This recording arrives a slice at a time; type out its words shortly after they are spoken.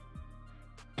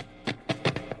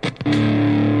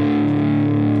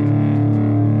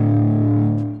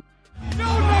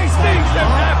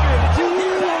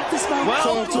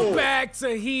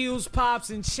to Heels,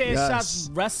 Pops, and Chair Shots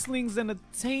Wrestling's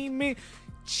Entertainment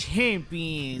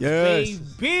Champions,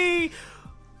 baby.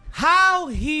 How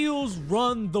heels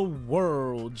run the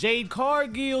world. Jade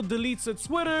Cargill deletes her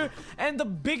Twitter, and the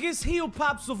biggest heel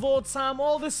pops of all time.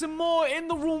 All this and more in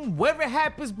the room, where it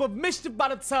happens. But Mischief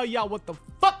about to tell y'all what the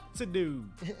fuck to do.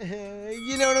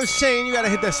 You know what I'm saying? You gotta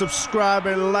hit that subscribe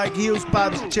and like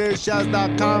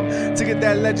HeelsPopsChairShots.com to get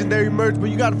that legendary merch. But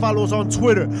you gotta follow us on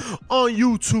Twitter, on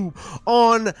YouTube,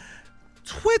 on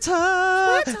Twitter.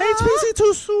 HPC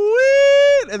Too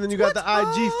Sweet. And then you got the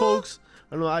IG folks.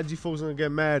 I know IG folks are gonna get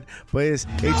mad, but it's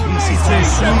HBC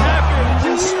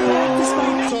Too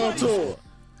Sweet.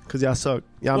 Cause y'all suck.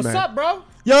 Y'all What's mad. up, bro?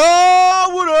 Yo,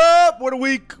 what up? What a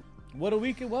week. What a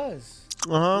week it was.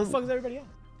 Who the fuck is everybody at?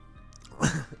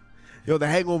 Yo, the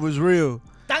hangover is real.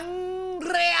 Tan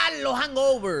real lo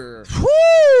hangover.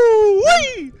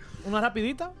 Woo-wee. Una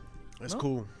rapidita? That's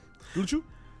cool. Luchu?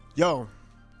 Yo,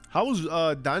 how was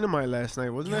Dynamite last night?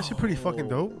 Wasn't that shit pretty fucking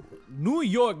dope? New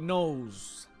York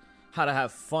knows how to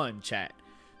have fun, chat.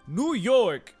 New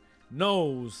York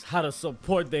knows how to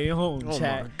support their own,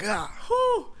 chat. Oh my God.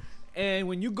 Whew. And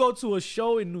when you go to a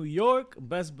show in New York,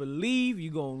 best believe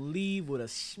you're going to leave with a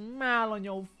smile on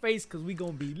your face, because we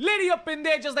going to be litty up in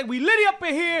there just like we litty up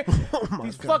in here.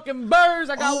 These fucking birds.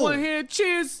 I got one here.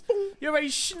 Cheers. You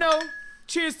already know.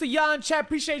 Cheers to y'all in chat.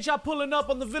 Appreciate y'all pulling up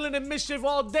on the Villain and Mischief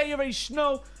all day. You already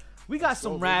know. We got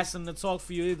some wrestling to talk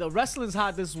for you. The wrestling's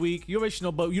hot this week. You already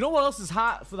know. But you know what else is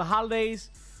hot for the holidays?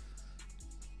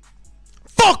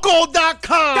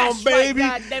 Foco.com, baby.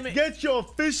 Right, goddammit. Get your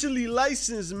officially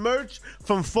licensed merch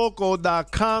from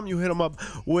Foco.com. You hit them up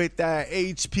with that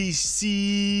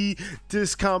HPC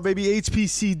discount, baby.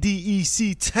 HPC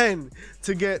DEC 10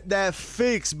 to get that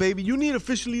fix, baby. You need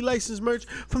officially licensed merch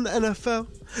from the NFL,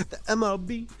 the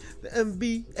MLB, the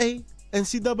NBA,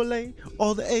 NCAA,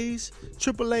 all the A's,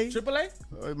 AAA. AAA?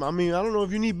 I mean, I don't know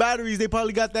if you need batteries. They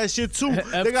probably got that shit too.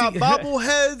 They got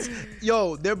bobbleheads.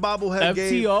 Yo, their bobblehead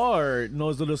game. FTR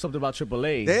knows a little something about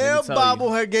AAA. Their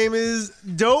bobblehead game is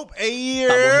dope. A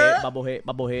year. Bobblehead.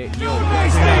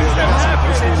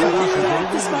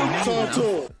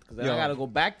 I gotta go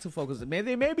back to focus. Man,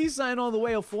 they may be signed all the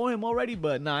way up for him already,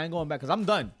 but nah, I ain't going back because I'm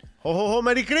done. Ho,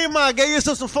 Merry Crima. Get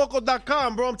yourself some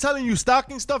Foco.com, bro. I'm telling you,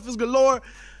 stocking stuff is galore.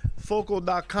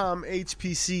 Foco.com,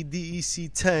 HPC DEC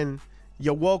 10.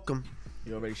 You're welcome.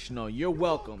 You already know. You're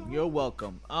welcome. You're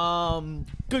welcome.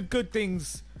 Good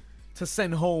things to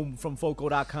send home from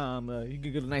Foco.com. You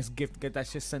can get a nice gift. Get that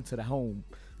shit sent to the home,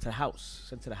 to the house.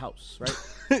 Sent to the house, right?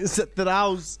 Sent to the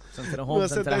house. Sent to the home.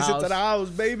 Sent to the house. Shit to the house,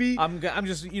 baby. I'm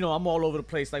just, I'm all over the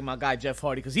place like my guy Jeff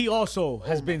Hardy, because he also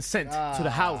has been sent to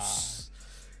the house.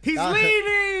 He's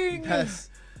leading. Yes.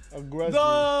 Aggressive.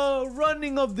 The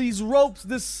running of these ropes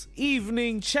this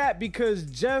evening, chat, because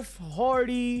Jeff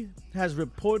Hardy has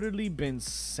reportedly been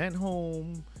sent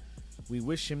home. We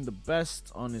wish him the best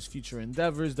on his future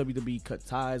endeavors. WWE cut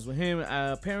ties with him.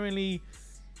 Apparently,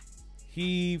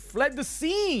 he fled the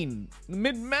scene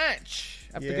mid-match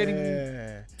after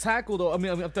getting tackled. I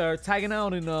mean, after tagging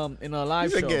out in a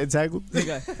live show. Getting tackled?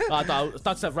 I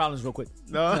thought Seth Rollins real quick.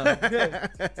 No.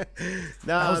 That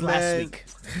was last week.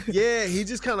 Yeah, he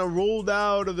just kind of rolled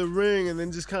out of the ring and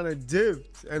then just kind of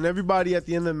dipped. And everybody at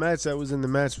the end of the match that was in the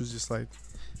match was just like,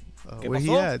 where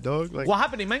he at, dog? Like, what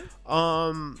happened, man?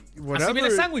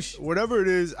 Whatever it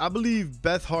is, I believe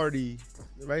Beth Hardy,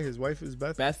 right? His wife is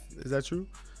Beth. Is that true?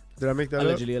 Did I make that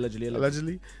up?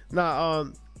 Allegedly. Nah,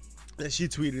 she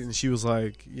tweeted and she was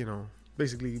like,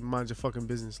 basically mind your fucking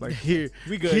business. Like hear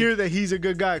that he's a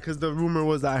good guy, because the rumor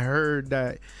was, I heard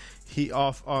that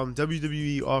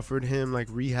WWE offered him like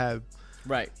rehab,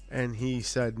 right? And he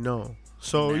said no.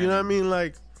 So you know what I mean?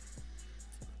 Like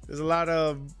there's a lot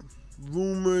of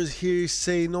rumors,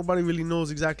 hearsay. Nobody really knows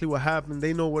exactly what happened.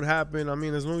 They know what happened. I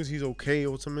mean, as long as he's okay,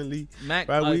 ultimately. Mac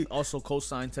also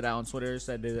co-signed to that on Twitter,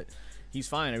 said that he's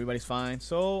fine. Everybody's fine.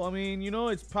 So I mean,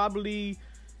 it's probably.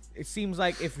 It seems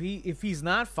like if he's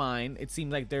not fine, it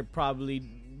seems like they're probably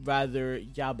rather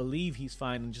y'all believe he's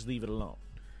fine and just leave it alone.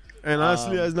 And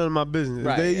honestly, that's none of my business.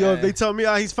 Right, if they tell me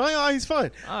he's fine, he's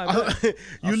fine.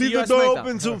 You leave the door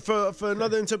open for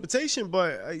another interpretation,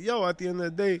 but at the end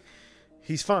of the day,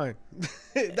 he's fine.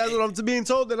 That's what I'm being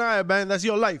told. Then man, that's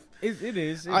your life. It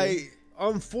is.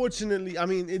 Unfortunately, I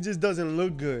mean, it just doesn't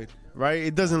look good, right?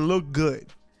 It doesn't look good,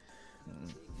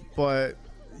 but.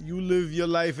 You live your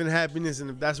life in happiness, and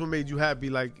if that's what made you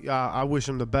happy, like, I wish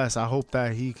him the best. I hope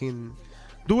that he can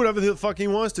do whatever the fuck he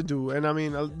wants to do. And I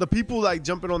mean, the people like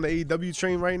jumping on the AEW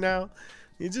train right now,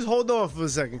 you just hold on for a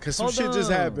second, because some shit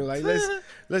just happened. Like,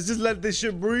 let's just let this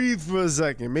shit breathe for a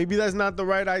second. Maybe that's not the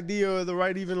right idea or the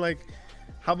right even like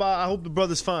How about I hope the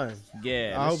brother's fine.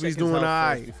 Yeah, I let's hope check he's his doing health all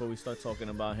first right. before we start talking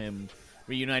about him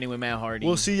reuniting with Matt Hardy.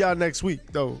 We'll see y'all next week,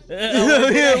 though.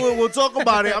 Yeah, we'll talk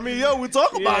about it. I mean, yo, we'll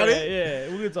talk about it. Yeah,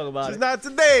 we're gonna talk about Just it. not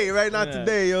today, right? Not Yeah.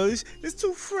 today, yo. It's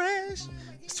too fresh.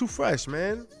 It's too fresh,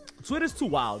 man. Twitter's too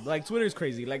wild. Like, Twitter's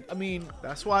crazy. Like, I mean,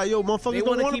 That's why, yo, they motherfuckers don't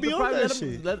want to want to keep be it on private. that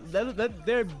shit. Let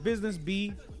their business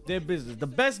be their business. The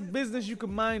best business you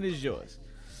can mind is yours.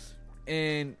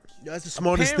 And That's the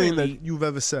smartest thing apparently- that you've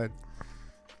ever said.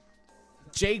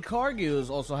 Jade Cargill is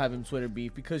also having Twitter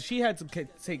beef because she had to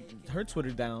take her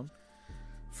Twitter down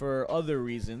for other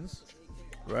reasons.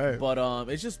 Right. But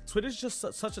it's just Twitter's just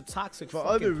such a toxic For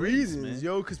fucking other place, reasons, man.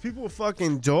 yo, because people were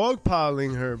fucking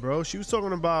dogpiling her, bro. She was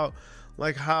talking about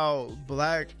like how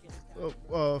black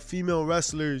female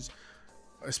wrestlers,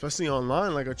 especially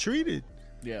online, like are treated,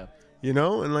 Yeah, you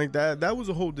know, and like that was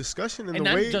a whole discussion in and the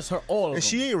not way. just her, all of And them.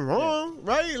 she ain't wrong,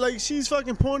 right? Like she's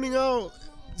fucking pointing out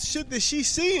shit that she's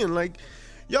seeing. Like,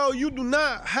 yo, you do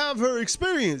not have her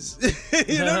experience.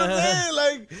 You know what I'm saying?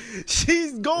 Like,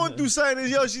 she's going through something.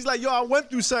 Yo, she's like, yo, I went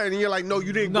through something. And you're like, no,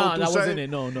 you didn't go Nah, through that something. wasn't it.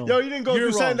 No. Yo, you didn't go You're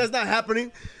through something. wrong. That's not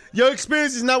happening. Your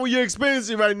experience is not what you're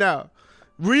experiencing right now.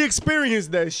 Re-experience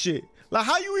that shit. Like,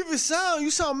 how you even sound? You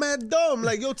sound mad dumb.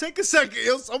 Like, yo, take a second.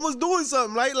 Yo, someone's doing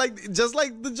something, right? Like, just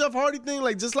like the Jeff Hardy thing.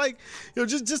 Like, just like, yo,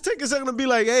 just take a second to be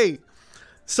like, hey,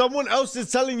 someone else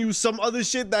is telling you some other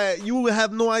shit that you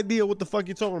have no idea what the fuck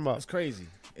you're talking about. It's crazy.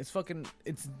 It's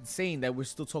insane that we're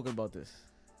still talking about this.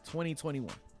 2021.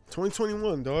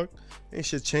 2021, dog. Ain't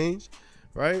shit changed,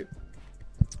 right?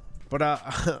 But I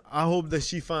hope that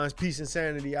she finds peace and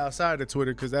sanity outside of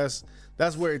Twitter, because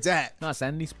that's where it's at. No,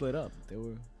 Sanity split up.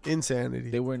 Insanity.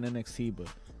 They were in NXT, but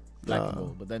Black and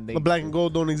Gold. But then they But Black and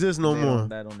Gold don't exist no more.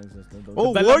 That don't exist.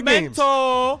 Oh, War Games.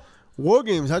 War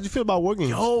Games. How'd you feel about War Games?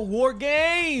 Yo, War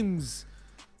Games.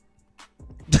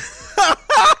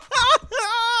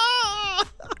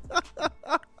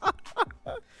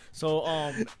 So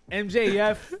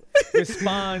MJF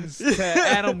responds to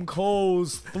Adam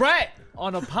Cole's threat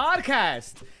on a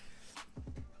podcast.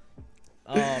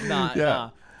 Nah.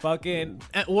 Fucking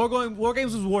War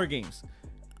Games was War Games.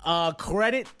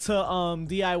 Credit to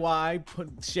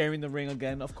DIY sharing the ring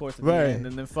again, of course, at the Right. end.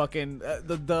 And then fucking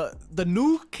the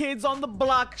new kids on the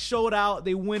block showed out.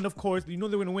 They win, of course. You know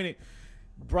they're gonna win it.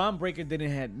 Braun Breaker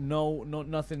didn't have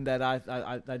nothing that I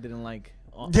didn't like.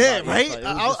 Yeah, about it. right? So it was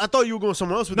I just- thought you were going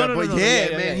somewhere else with No, that, no, but no, no, yeah,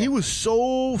 yeah, man, yeah. he was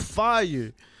so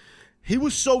fire. He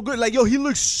was so good. Like, yo, he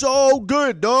looks so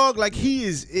good, dog. Like, he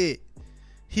is it.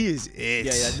 He is it.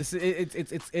 Yeah. This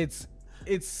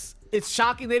is it's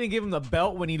shocking they didn't give him the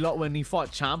belt when he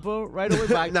fought Ciampa right away.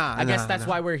 But I guess that's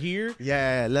why we're here.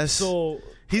 Yeah, So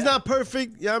he's not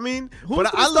perfect, you know what I mean? who's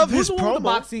But I love his the one with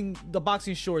promo. the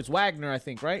boxing shorts? Wagner, I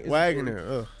think, right?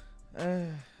 Wagner.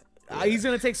 He's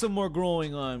gonna take some more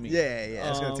growing on me. Yeah,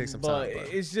 it's gonna take some time. But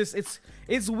But it's just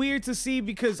it's weird to see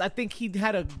because I think he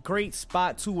had a great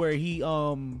spot too where he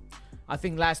I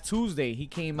think last Tuesday he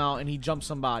came out and he jumped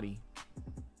somebody,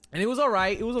 and it was all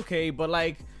right. It was okay, but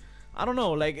like I don't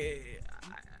know, like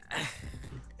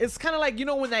it's kind of like, you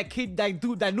know, when that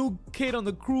new kid on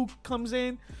the crew comes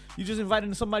in, you just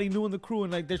invited somebody new in the crew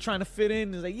and like they're trying to fit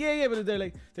in. It's like yeah, but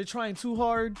they're trying too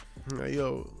hard.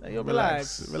 yo, Like, yo,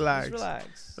 relax. Just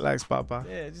relax. Papa.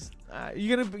 Yeah, just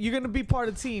you're gonna be part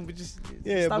of the team, but just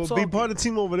Yeah, stop but talking. be part of the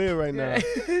team over there right now.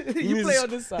 Yeah. you need play to- on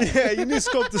this side. Yeah, you need to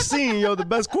scope the scene, yo. The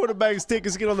best quarterbacks take a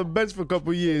skid on the bench for a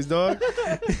couple years, dog.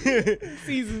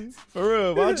 Seasons. For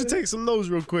real. Why don't you take some notes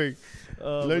real quick?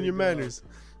 Oh Learn my your God. manners.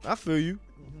 I feel you.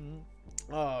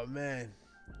 Oh man.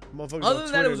 Motherfuckers Other on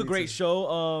than that, it Twitter was a need great to-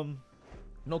 show.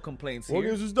 No complaints War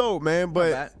here. Games was dope, man. bad.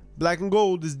 But Black and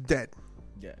Gold is dead.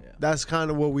 Yeah. That's kind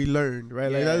of what we learned,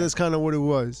 right? Like Yeah. that is kind of what it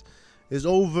was. It's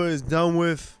over. It's done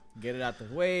with. Get it out the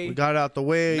way. We got it out the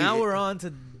way. Now we're on to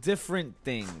different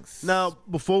things. Now,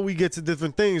 before we get to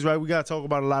different things, right, we got to talk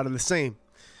about a lot of the same.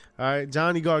 All right,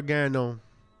 Johnny Gargano,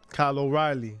 Kyle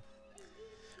O'Reilly.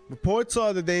 Reports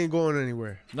are that they ain't going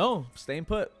anywhere. No, staying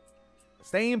put.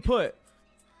 Staying put.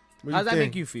 What do How does that think?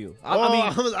 make you feel? I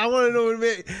want to know what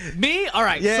it meant. Me? All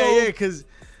right. Yeah, so yeah, because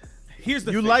here's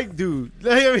the you thing. like dude.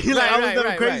 I was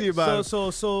never crazy right. about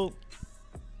it. So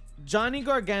Johnny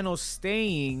Gargano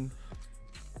staying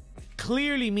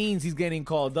clearly means he's getting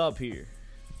called up here,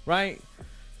 right?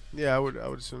 Yeah, I would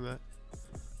assume that.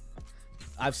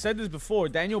 I've said this before.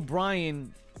 Daniel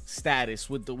Bryan status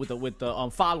with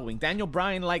the following. Daniel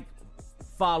Bryan like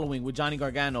following with Johnny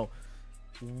Gargano.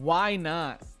 Why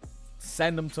not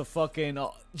send him to fucking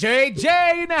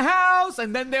JJ in the house?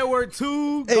 And then there were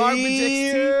two garbage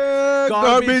XT.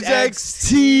 Garbage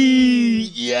XT.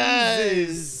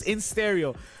 Yes. In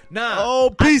stereo. Nah.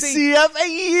 Oh, PCF.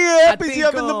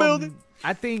 PCF in the building.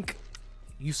 I think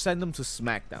you send them to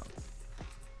SmackDown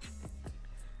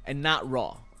and not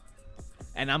Raw.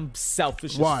 And I'm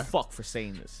selfish as fuck for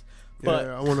saying this. But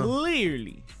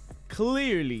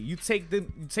clearly, you take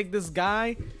this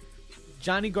guy,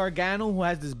 Johnny Gargano, who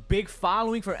has this big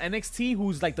following for NXT,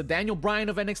 who's like the Daniel Bryan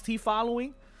of NXT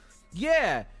following.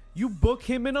 Yeah, you book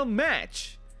him in a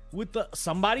match with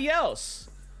somebody else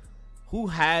who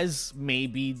has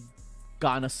maybe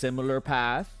gone a similar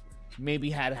path,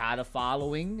 maybe had a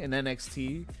following in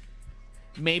NXT.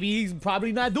 Maybe he's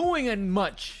probably not doing it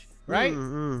much, right?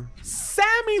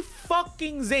 Sami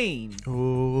fucking Zayn.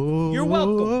 Oh. You're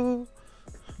welcome.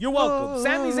 You're welcome.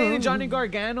 Sami Zayn and Johnny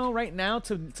Gargano right now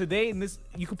today, and this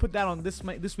you can put that on this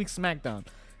week's SmackDown,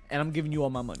 and I'm giving you all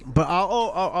my money. But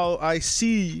I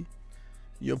see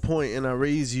your point, and I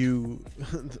raise you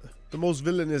the most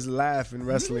villainous laugh in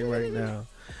wrestling right now.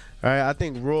 All right, I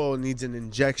think Raw needs an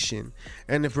injection,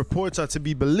 and if reports are to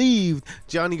be believed,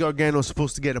 Johnny Gargano is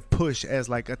supposed to get a push as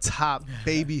like a top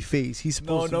baby face. He's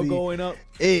supposed to be going up.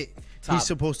 Top. He's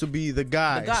supposed to be the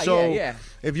guy. So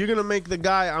if you're gonna make the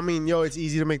guy, I mean, it's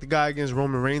easy to make the guy against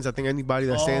Roman Reigns. I think anybody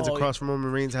that stands across from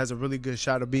Roman Reigns has a really good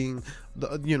shot of being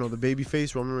the baby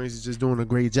face. Roman Reigns is just doing a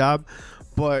great job.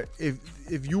 But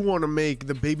if you want to make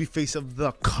the baby face of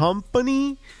the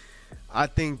company, I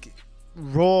think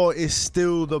Raw is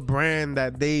still the brand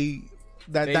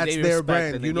that's their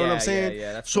brand. You know what I'm saying?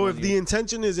 Yeah, so if the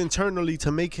intention is internally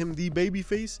to make him the baby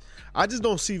face, I just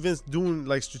don't see Vince doing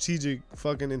like strategic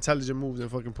fucking intelligent moves and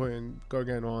fucking putting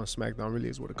Gargano on SmackDown. Really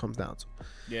is what it comes down to.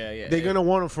 They're gonna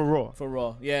want him for Raw. For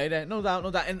Raw, no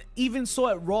doubt. And even so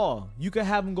at Raw, you could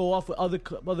have him go off with other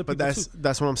people. But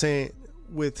that's what I'm saying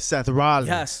with Seth Rollins.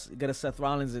 Yes, get a Seth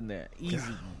Rollins in there, easy.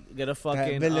 Get a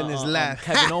fucking laugh.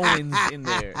 Kevin Owens in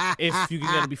there if you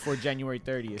can get it before January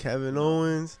 30th. Kevin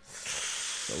Owens.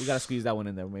 So we gotta squeeze that one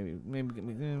in there.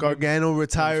 Maybe Gargano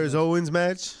retires Owens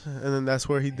match, and then that's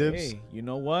where he dips. Hey, you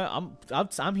know what?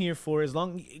 I'm here for as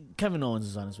long. Kevin Owens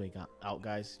is on his way out,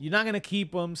 guys. You're not gonna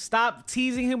keep him. Stop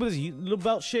teasing him with his little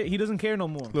belt shit. He doesn't care no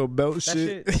more. Little belt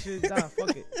shit. That shit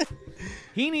fuck it.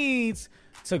 He needs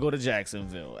to go to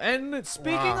Jacksonville. And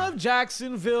speaking of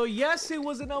Jacksonville, yes, it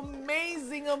was an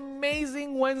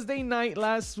amazing Wednesday night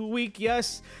last week.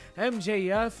 Yes,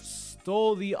 MJF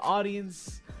stole the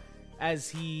audience as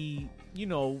he,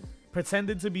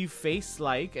 pretended to be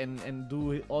face-like and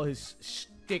do all his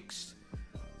shticks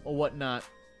or whatnot.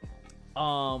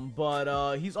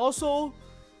 But he's also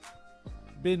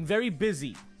been very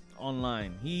busy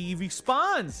online. He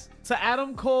responds to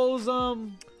Adam Cole's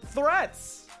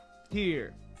threats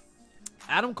here.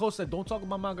 Adam Cole said, "Don't talk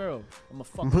about my girl. I'm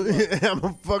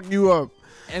gonna fuck you up."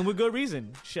 And with good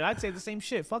reason. Shit, I'd say the same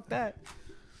shit. Fuck that.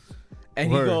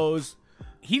 And he goes,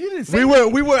 he didn't say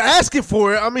we were asking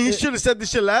for it. I mean, he should have said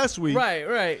this shit last week. Right.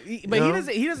 But he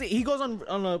doesn't. He goes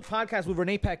on a podcast with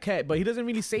Renee Paquette, but he doesn't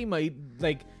really say much.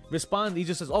 He, respond. He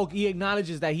just says, he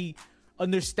acknowledges that he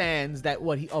understands that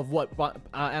what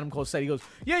Adam Cole said. He goes,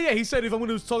 yeah. He said if I'm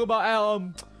going to talk about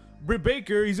Britt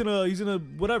Baker, he's gonna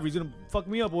fuck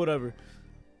me up or whatever.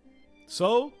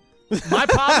 So my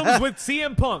problem is with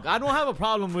CM Punk. I don't have a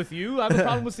problem with you. I have a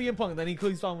problem with CM Punk. Then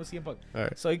he's talking with CM Punk. All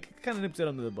right. So he kind of nips it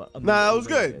under the butt. That was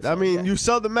good. I mean, you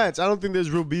sell the match. I don't think there's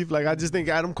real beef. Like, I just think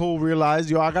Adam Cole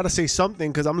realized, I gotta say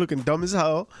something because I'm looking dumb as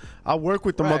hell. I work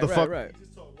with the motherfucker. Right.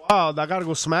 Wild. I gotta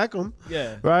go smack him.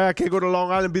 Yeah. Right. I can't go to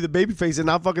Long Island and be the babyface and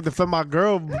not fucking defend my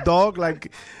girl, dog.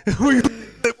 Like, what do you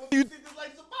think this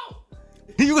life's about?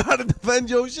 You gotta defend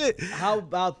your shit. How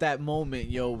about that moment,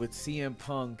 with CM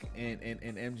Punk and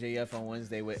MJF on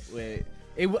Wednesday?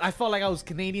 I felt like I was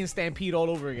Canadian Stampede all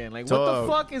over again. Like, what the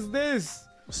fuck is this?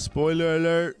 Spoiler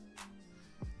alert.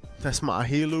 That's my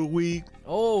heel of the week.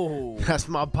 Oh. That's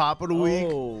my pop of the week.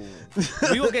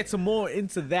 We gonna get some more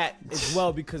into that as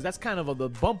well because that's kind of the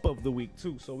bump of the week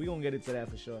too. So we gonna get into that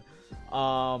for sure.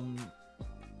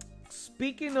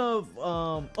 Speaking of,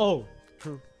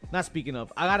 not speaking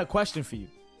of, I got a question for you.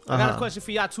 I got a question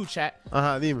for y'all too, chat.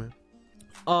 Dime.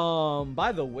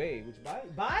 By the way, shout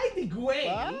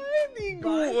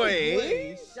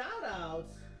out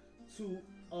to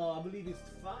I believe it's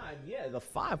 5. Yeah, the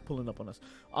 5 pulling up on us.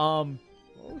 Oh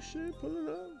shit, pulling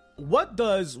up. What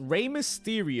does Rey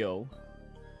Mysterio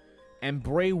and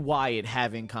Bray Wyatt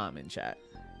have in common, chat?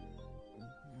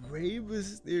 Rey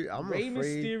Mysterio. Rey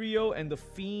Mysterio and the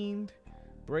Fiend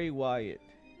Bray Wyatt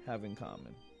have in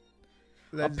common.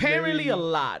 Apparently a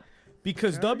lot,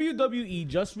 because WWE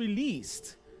just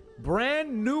released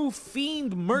brand new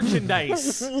Fiend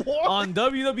merchandise on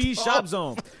WWE Shop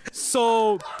Zone.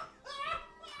 So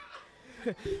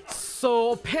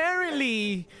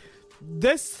apparently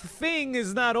this thing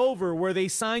is not over where they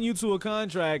sign you to a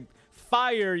contract,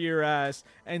 fire your ass,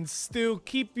 and still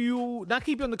keep you, not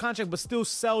keep you on the contract, but still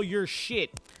sell your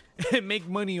shit and make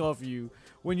money off you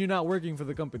when you're not working for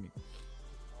the company.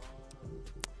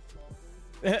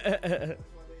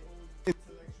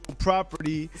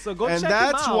 Property. So go and check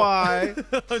that's him out. why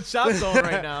Shop Zone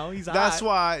right now. He's that's hot.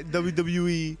 why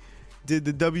WWE did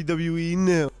the WWE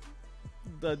nil.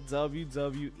 The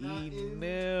WWE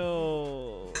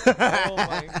nil. Oh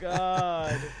my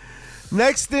god.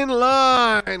 Next in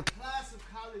line, class of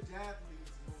college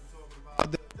athletes is what we're talking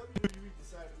about. The WWE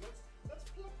decided let's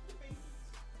pluck the babies,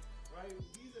 right?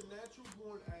 These are natural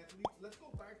born athletes. Let's go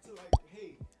back to like,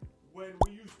 hey, when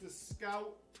we used to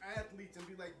scout athletes and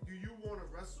be like, do you want to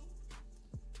wrestle?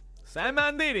 Sam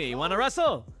Mandini, you want to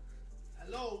wrestle?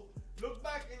 Hello. Look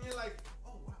back and you're like,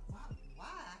 oh, why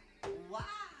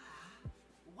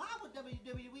would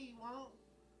WWE want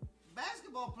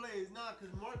basketball players? Nah,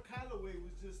 because Mark Calloway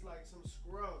was just like some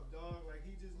scrub, dog. Like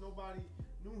nobody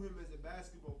knew him as a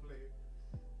basketball player.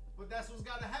 But that's what's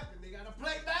got to happen. They got to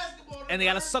play basketball. And they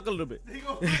got to suck a little bit. They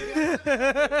got to suck a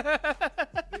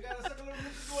little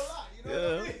bit to do a lot. You know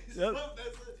what I mean? Yep. So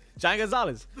that's it. John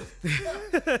Gonzalez.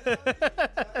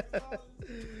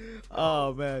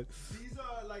 Oh, man. These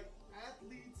are like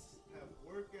athletes have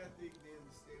work ethic. They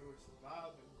understand where to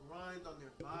survive and grind on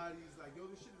their bodies. Like, yo,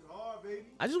 this shit is hard, baby.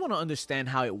 I just want to understand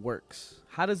how it works.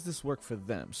 How does this work for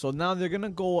them? So now they're going to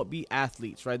go be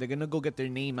athletes, right? They're going to go get their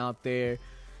name out there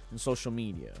in social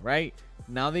media, right?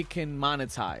 Now they can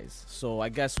monetize. So I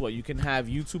guess what? You can have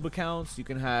YouTube accounts. You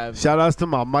can have... Shout outs to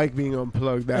my mic being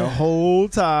unplugged that whole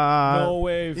time. No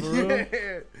way, for real?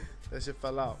 Yeah. That shit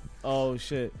fell out. Oh,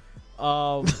 shit.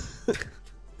 No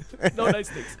nice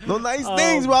things. No nice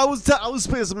things. Well, I was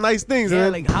spitting some nice things. Yeah,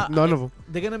 And like how, none of them.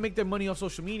 They're going to make their money off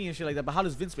social media and shit like that. But how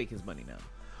does Vince make his money now?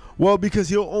 Well, because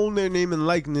he'll own their name and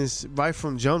likeness right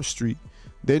from Jump Street.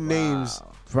 Their names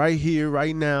right here,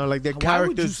 right now. Like their Why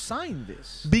characters. would you sign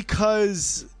this?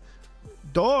 Because,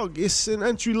 dog, it's an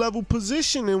entry-level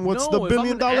position in what's No, the if I'm an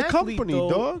billion-dollar athlete, company, though,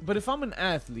 dog. But if I'm an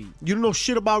athlete, You don't know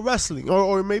shit about wrestling.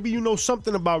 Or maybe you know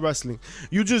something about wrestling.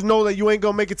 You just know that you ain't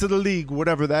going to make it to the league,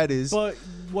 whatever that is. but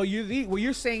what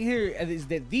you're saying here is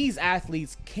that these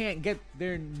athletes can't get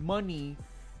their money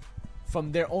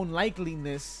from their own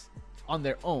likeliness on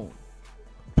their own.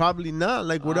 Probably not.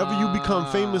 Like, whatever you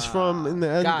become famous from in the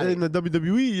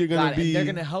WWE, you're going to be... They're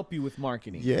gonna help you with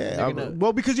marketing. Yeah,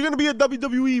 well, because you're gonna be a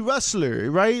WWE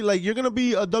wrestler, right? Like you're gonna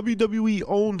be a WWE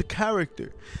owned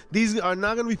character. These are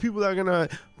not gonna be people that are gonna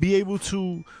be able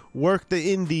to work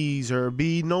the indies or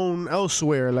be known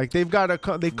elsewhere. Like they've got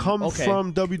to they come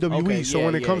from WWE. Okay, so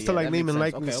when it comes to like that name and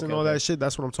makes sense. likeness and all that shit,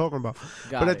 that's what I'm talking about.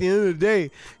 Got but at it. the end of the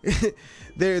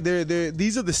day,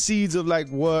 these are the seeds of like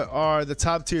what are the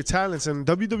top tier talents, and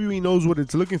WWE knows what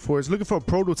it's looking for. It's looking for a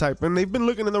prototype, and they've been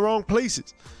looking in the wrong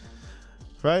places,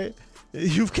 right?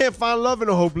 You can't find love in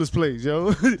a hopeless place,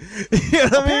 yo. You know what I mean?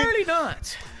 Apparently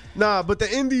not. Nah, but the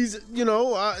indies, you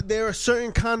know, they're a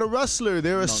certain kind of wrestler.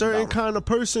 They're a certain kind of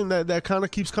person that kind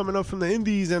of keeps coming up from the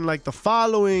indies and like the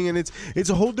following, and it's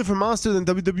a whole different monster than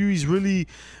WWE's really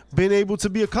been able to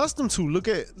be accustomed to. Look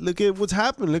at what's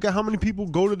happened. Look at how many people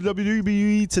go to the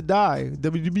WWE to die.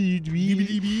 WWE.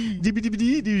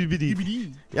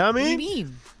 You know what I mean? What do you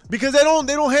mean? Because they don't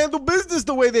handle business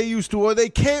the way they used to, or they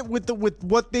can't with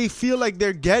what they feel like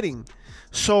they're getting.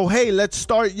 So hey, let's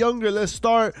start younger. Let's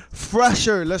start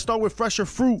fresher. Let's start with fresher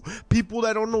fruit. People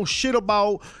that don't know shit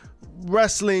about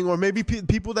wrestling, or maybe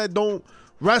people that don't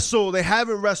wrestle. They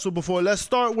haven't wrestled before. Let's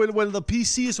start with when the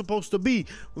PC is supposed to be.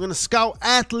 We're gonna scout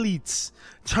athletes,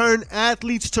 turn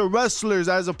athletes to wrestlers,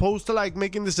 as opposed to like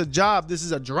making this a job. This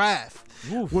is a draft.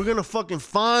 Oof. We're gonna fucking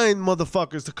find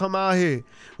motherfuckers to come out here.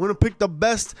 We're gonna pick the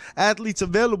best athletes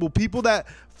available, people that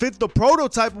fit the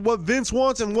prototype of what Vince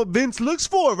wants and what Vince looks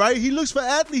for, right? He looks for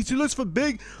athletes. He looks for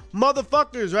big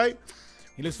motherfuckers, right?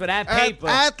 He looks for that paper.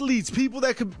 Athletes, people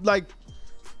that could like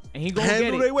and he gonna get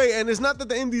handle it. their way. And it's not that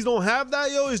the indies don't have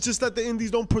that, yo. It's just that the indies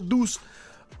don't produce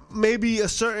maybe a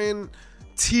certain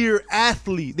tier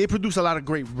athlete. They produce a lot of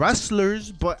great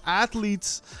wrestlers, but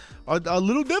athletes are a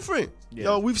little different. Yeah.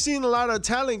 Yo, we've seen a lot of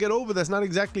talent get over that's not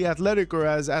exactly athletic or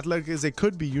as athletic as they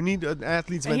could be. You need an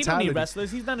athlete's And he don't mentality. need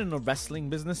wrestlers. He's not in the wrestling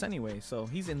business anyway, so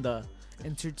he's in the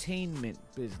entertainment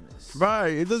business. Right.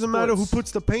 It doesn't matter who Sports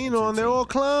puts the paint on. They're all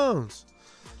clowns.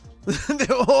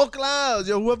 They're all clowns.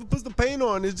 Yo, whoever puts the paint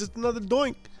on is just another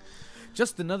doink.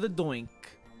 Just another doink.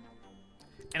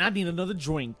 And I need another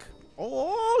drink.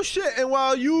 Oh, shit. And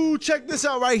while you check this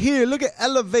out right here, look at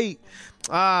Elevate.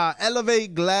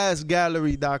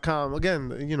 ElevateGlassGallery.com.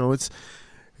 Again, you know, it's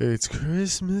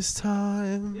Christmas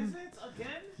time. Is it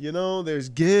again? You know, there's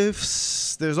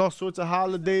gifts. There's all sorts of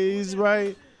holidays,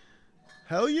 right?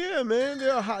 Hell yeah, man.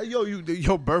 There are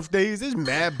your birthdays. There's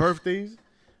mad birthdays.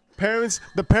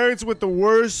 The parents with the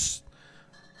worst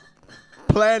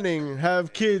planning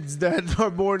have kids that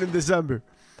are born in December.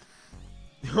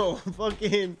 Yo,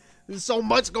 fucking, there's so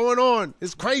much going on.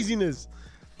 It's craziness.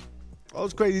 All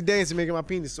this crazy dancing making my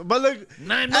penis. But look,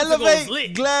 9 months ago was Elevate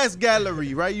lit. Glass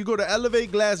Gallery, right? You go to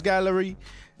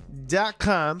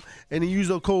elevateglassgallery.com and then use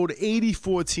the code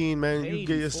 8014, man. You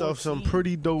get yourself some 8014.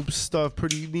 pretty dope stuff,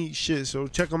 pretty neat shit. So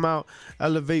check them out.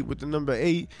 Elevate with the number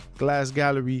 8,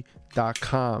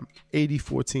 glassgallery.com.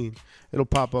 8014. It'll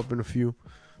pop up in a few.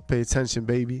 Pay attention,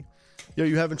 baby. Yo,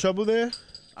 you having trouble there?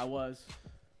 I was.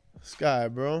 Sky,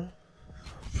 bro.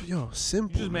 Yo,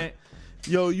 simple. You just man. meant.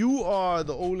 Yo, you are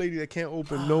the old lady that can't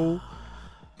open no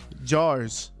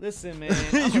jars. Listen, man.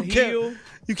 I'm You a can't- heel.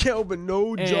 You can't open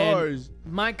no And jars.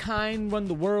 my kind run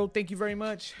the world. Thank you very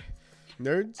much.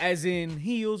 Nerds? As in,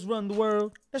 heels run the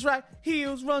world. That's right.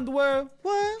 Heels run the world.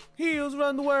 What? Heels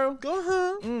run the world. Go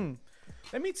ahead.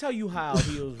 Let me tell you how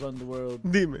heels run the world.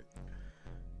 Demon.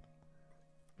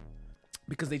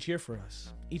 Because they cheer for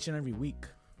us each and every week.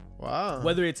 Wow.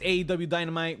 Whether it's AEW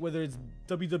Dynamite, whether it's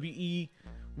WWE,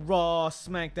 Raw,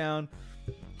 SmackDown,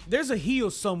 there's a heel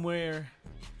somewhere,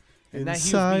 and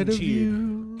Inside that of heel's being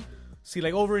cheered. you. See,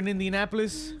 like over in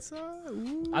Indianapolis, Inside,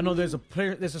 ooh. I know there's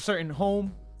a certain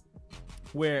home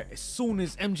where as soon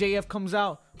as MJF comes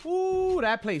out, ooh,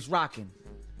 that place rocking.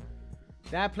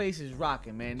 That place is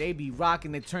rocking, man. They be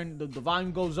rocking. They turn the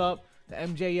volume goes up. The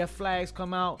MJF flags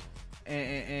come out,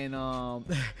 and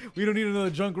we don't need another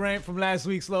drunk rant from last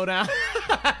week. Slow down.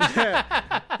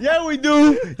 Yeah, we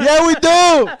do. Yeah, we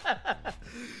do.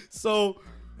 So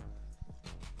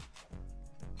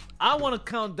I want to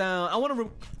count down. I want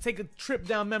to take a trip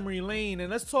down memory lane, and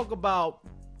let's talk about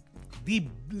the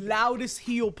loudest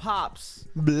heel pops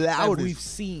that we've Loudest.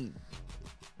 seen.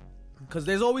 Because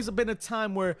there's always been a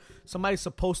time where somebody's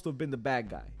supposed to have been the bad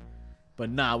guy, but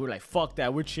nah, we're like, fuck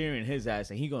that. We're cheering his ass,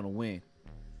 and he gonna win.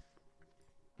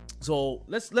 So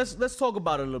let's talk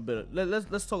about it a little bit.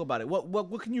 Let's talk about it.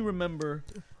 What can you remember?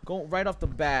 Go right off the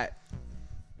bat,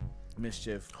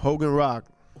 Mischief. Hogan Rock.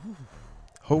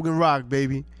 Hogan Rock,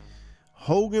 baby.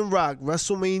 Hogan Rock.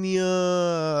 WrestleMania.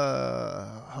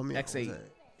 How many? X8. was that?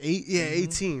 8? Yeah,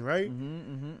 18, right?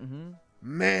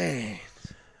 Man.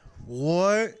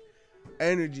 What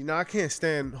energy. Now, I can't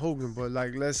stand Hogan, but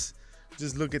like, let's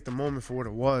just look at the moment for what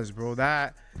it was, bro.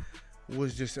 That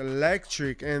was just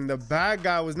electric, and the bad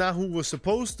guy was not who was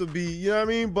supposed to be, you know what I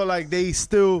mean? But like, they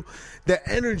still, the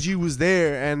energy was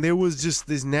there, and there was just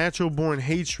this natural born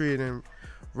hatred, and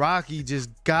Rocky just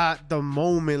got the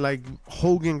moment. Like,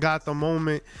 Hogan got the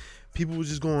moment. People were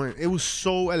just going, it was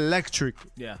so electric.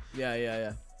 Yeah.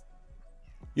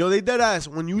 Yo, they dead ass.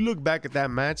 When you look back at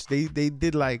that match, they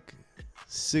did like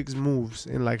 6 moves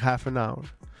in like half an hour.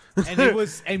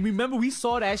 And remember, we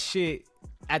saw that shit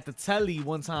at the telly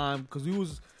one time because we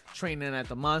was training at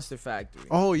the Monster Factory.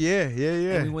 Oh yeah.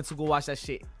 And we went to go watch that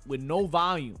shit with no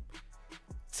volume.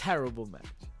 Terrible match.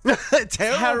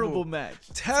 Terrible match.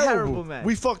 Terrible match.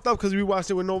 We fucked up because we watched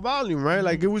it with no volume, right?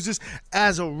 Like, it was just,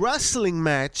 as a wrestling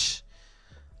match,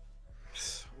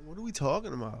 what are we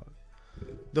talking about?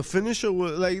 The finisher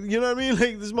was like, you know what I mean?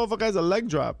 Like, this motherfucker has a leg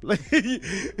drop. Like,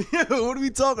 what are we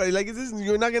talking? Like,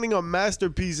 you're not getting a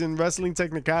masterpiece in wrestling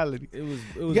technicality. It was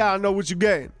You gotta know what you're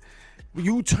getting.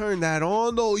 You turn that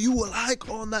on though, you were like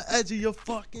on the edge of your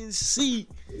fucking seat.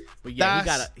 But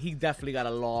yeah, he definitely got a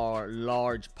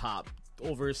large pop.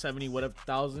 Over 70 whatever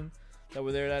thousand that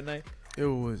were there that night. It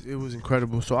was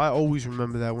incredible. So I always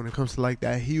remember that when it comes to like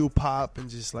that heel pop and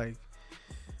just like,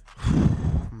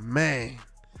 man,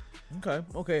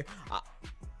 Okay.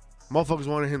 motherfuckers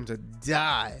wanted him to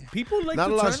die. People like Not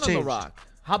to a turn lot's on The changed. Rock.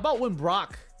 How about when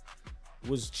Brock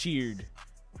was cheered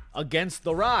against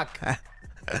The Rock?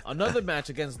 Another match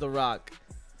against The Rock.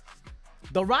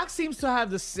 The Rock seems to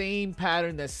have the same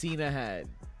pattern that Cena had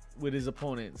with his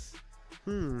opponents.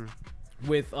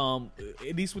 With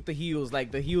at least with the heels,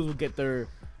 like the heels would get their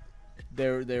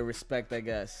respect, I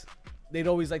guess. They'd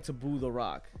always like to boo The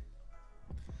Rock.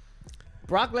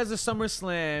 Brock Lesnar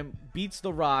SummerSlam beats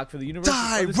The Rock for the Universal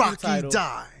Die, Undisputed Rocky, title,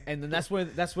 die. and then that's where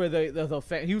the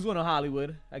fan, he was going to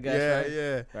Hollywood, I guess.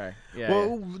 Yeah. Right. Yeah.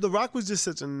 Well, The Rock was just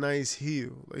such a nice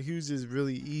heel. Like, he was just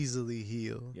really easily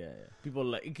heel. Yeah. People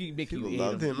like it can make People you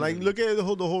loved hate him. Like, easily. look at the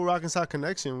whole Rock and Sock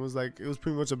connection was like, it was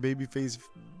pretty much a babyface,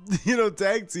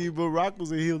 tag team, but Rock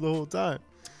was a heel the whole time.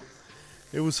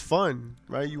 It was fun,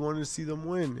 right? You wanted to see them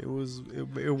win. It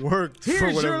worked. for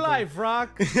Here's whatever your life,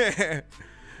 Rock. Yeah.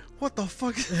 what the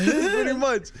fuck is this? Pretty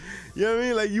much. You know what I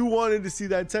mean? Like, you wanted to see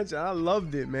that tension. I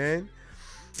loved it, man.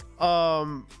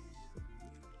 My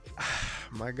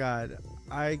God.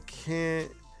 I can't.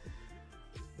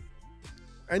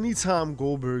 Anytime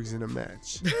Goldberg's in a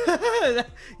match.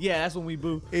 Yeah, that's when we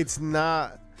boo. It's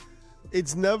never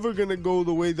gonna go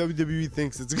the way WWE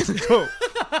thinks it's gonna go.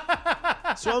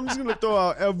 So I'm just gonna throw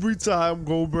out every time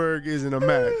Goldberg is in a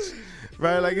match.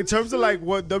 Right? Like, in terms of like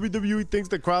what WWE thinks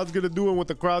the crowd's gonna do and what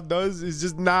the crowd does is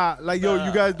just not like, yo,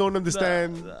 you guys don't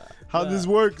understand how this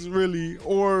works really,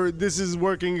 or this is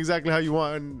working exactly how you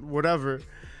want and whatever.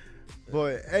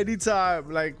 But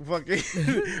anytime, like, fucking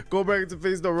Goldberg to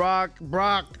face The Rock,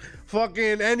 Brock,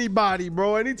 fucking anybody,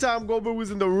 bro. Anytime Goldberg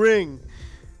was in the ring,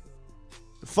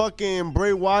 fucking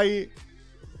Bray Wyatt.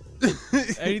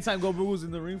 Anytime Goldberg was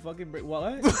in the ring, fucking Bray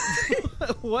Wyatt.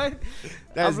 What?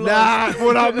 That's not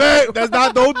what I meant. That's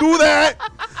not. Don't do that.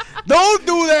 Don't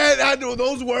do that. I know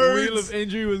those words. Wheel of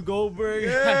Injury with Goldberg.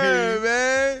 Yeah,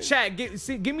 man. Chat,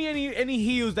 give me any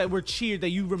heels that were cheered that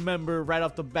you remember right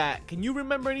off the bat. Can you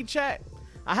remember any, chat?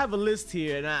 I have a list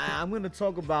here, and I'm gonna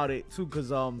talk about it too,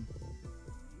 cause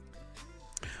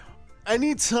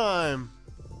anytime,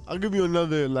 I'll give you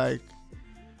another, like,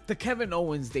 the Kevin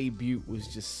Owens debut was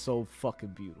just so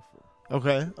fucking beautiful.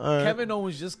 Okay, all right. Kevin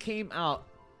Owens just came out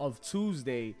of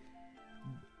Tuesday,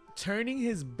 turning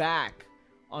his back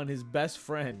on his best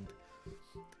friend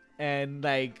and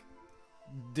like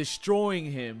destroying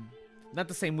him. Not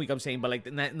the same week, I'm saying, but like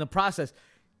in the process,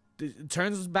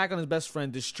 turns his back on his best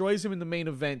friend, destroys him in the main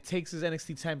event, takes his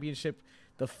NXT championship,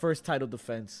 the first title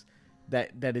defense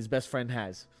that his best friend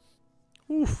has.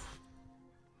 Oof.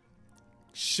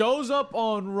 Shows up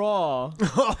on Raw.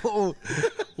 Oh,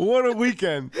 what a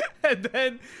weekend. and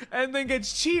then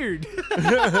gets cheered.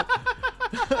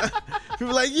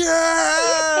 People like,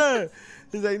 yeah.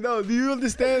 He's like, no, do you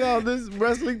understand how this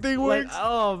wrestling thing works? Like,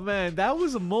 oh man, that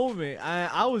was a moment.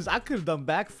 I could have done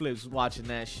backflips watching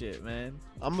that shit, man.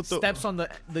 Steps on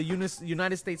the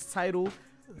United States title,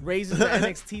 raises the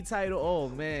NXT title. Oh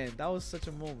man, that was such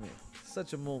a moment.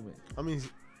 Such a moment. I mean,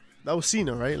 that was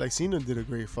Cena, right? Like, Cena did a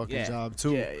great fucking job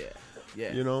too.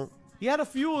 Yeah. You know, he had a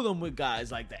few of them with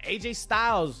guys like the AJ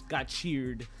Styles got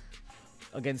cheered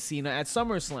against Cena at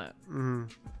SummerSlam. Mm-hmm.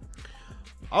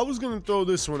 I was gonna throw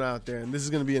this one out there, and this is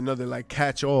gonna be another like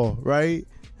catch-all, right?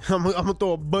 I'm gonna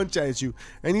throw a bunch at you.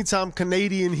 Anytime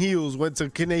Canadian heels went to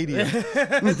Canada,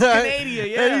 Canada,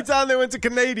 yeah. Anytime they went to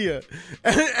Canada,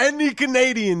 any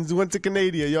Canadians went to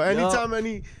Canada, yo. Anytime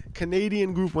any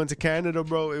Canadian group went to Canada,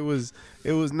 bro, it was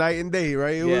night and day,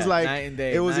 right? It was like night and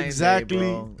day, it was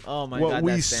exactly what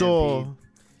we saw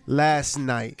last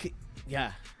night.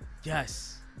 Yeah,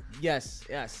 yes.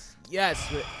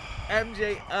 With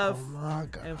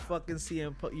MJF and fucking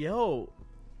CM Punk. Yo,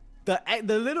 the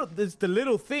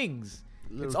little things.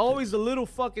 It's always the little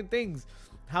fucking things.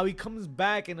 How he comes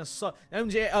back in a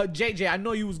JJ. I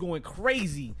know you was going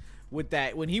crazy with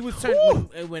that when he was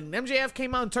when MJF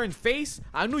came out and turned face.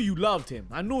 I knew you loved him.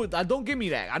 I knew it. Don't give me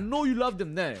that. I know you loved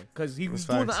him then because he was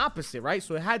doing the opposite, right?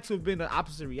 So it had to have been an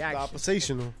opposite reaction. The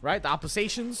oppositional, right? The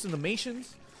oppositions and the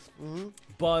mations. Mm-hmm.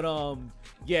 But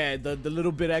yeah, the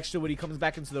little bit extra when he comes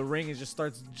back into the ring and just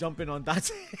starts jumping on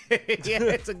Dante,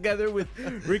 yeah, together with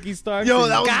Ricky Starks. Yo,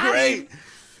 that was great.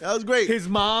 That was great. His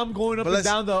mom going up and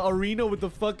down the arena with the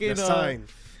fucking sign.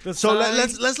 So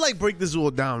let's like break this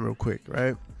all down real quick,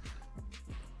 right?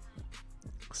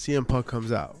 CM Punk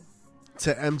comes out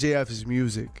to MJF's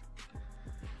music.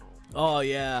 Oh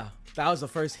yeah. That was the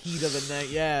first heat of the night.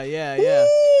 Yeah.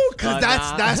 Because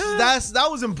that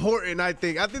was important, I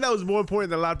think. I think that was more important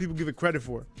than a lot of people give it credit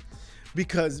for.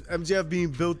 Because MJF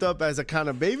being built up as a kind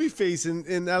of babyface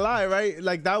in LA, right?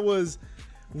 Like, that was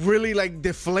really, like,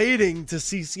 deflating to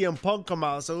see CM Punk come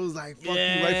out. So it was like, fuck you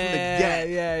right from the get.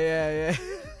 Yeah.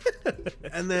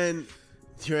 And then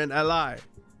you're in LA.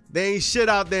 They ain't shit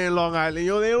out there in Long Island.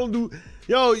 Yo, they don't do...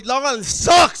 Yo, Long Island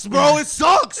sucks, bro. It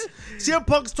sucks. CM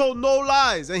Punk's told no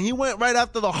lies, and he went right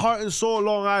after the heart and soul of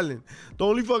Long Island. The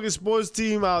only fucking sports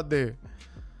team out there.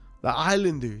 The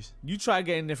Islanders. You try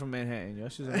getting there from Manhattan. Yo.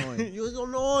 That's just annoying. You're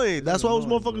annoying. That's why those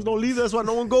motherfuckers don't leave. That's why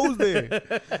no one goes there.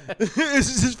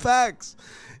 It's just facts.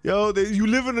 Yo, you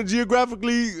live in a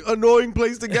geographically annoying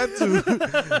place to get to.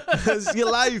 It's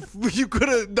your life. You could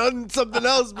have done something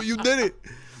else, but you did it.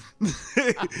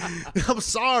 I'm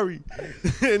sorry.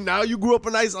 And now you grew up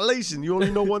in isolation. You only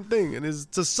know one thing, and it's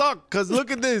to suck. Because look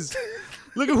at this.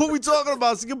 Look at what we talking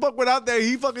about. CM Punk went out there.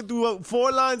 He fucking threw up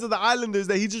 4 lines of the Islanders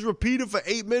that he just repeated for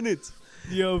 8 minutes.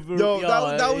 Yo,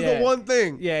 that was the one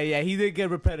thing. Yeah. He did get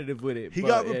repetitive with it. He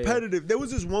got repetitive. There was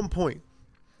this one point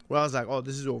where I was like, oh,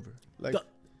 this is over. Like,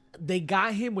 they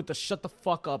got him with the "shut the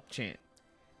fuck up" chant.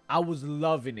 I was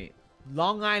loving it.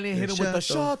 Long Island hit him with the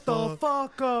 "shut the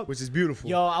fuck up," which is beautiful.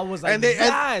 Yo, I was like, and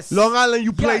yes. Long Island,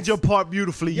 you played Yes. your part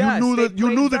beautifully. Yes, you they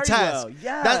knew the played very task. well.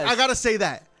 Yes. I gotta say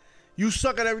that. You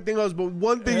suck at everything else, but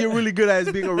one thing you're really good at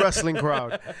is being a wrestling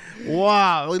crowd.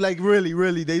 Wow, like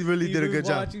really, they really did a good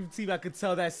job. Watching TV, I could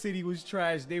tell that city was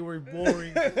trash. They were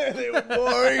boring. They were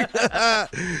boring.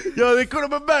 Yo, they could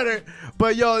have been better,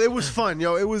 but yo, it was fun.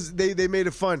 Yo, it was they made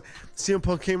it fun. CM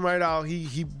Punk came right out.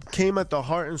 He came at the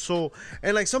heart and soul,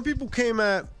 and like some people came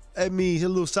at me a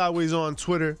little sideways on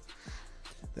Twitter.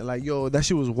 They're like, yo, that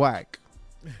shit was whack.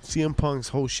 CM Punk's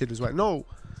whole shit is whack. No,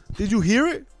 did you hear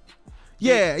it?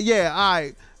 Yeah. All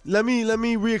right. Let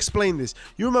me re-explain this.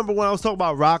 You remember when I was talking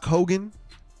about Rock Hogan?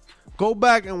 Go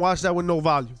back and watch that with no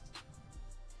volume.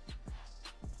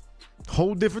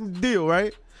 Whole different deal,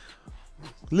 right?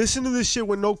 Listen to this shit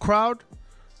with no crowd.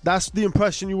 That's the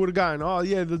impression you would have gotten. Oh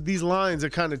yeah, these lines are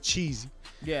kind of cheesy.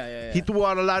 Yeah. He threw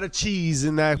out a lot of cheese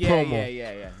in that promo.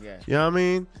 Yeah. You know what I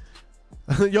mean?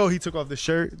 Yo, he took off the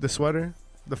shirt, the sweater.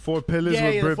 The 4 pillars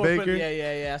with Britt Baker.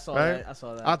 Yeah. I saw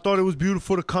that. I thought it was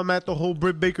beautiful to come at the whole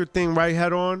Britt Baker thing right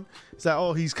head on. It's like,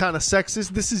 oh, he's kind of sexist.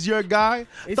 This is your guy.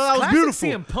 I thought that was beautiful.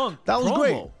 CM Punk that was promo.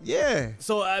 great. Yeah.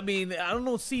 So I mean, I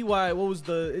don't see why.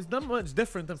 It's not much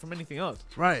different than from anything else.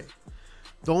 Right.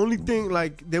 The only thing,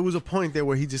 like, there was a point there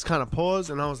where he just kind of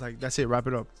paused, and I was like, that's it, wrap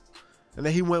it up. And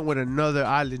then he went with another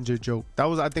Islander joke. That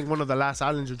was, I think, one of the last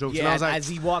Islander jokes. Yeah, and I was like, as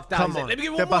he walked out, come he's on. like, let me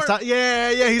get one more.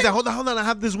 Yeah. He's like, hold on. I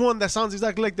have this one that sounds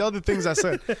exactly like the other things I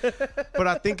said. But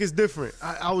I think it's different.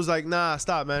 I was like, nah,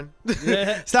 stop, man.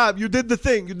 Yeah. Stop. You did the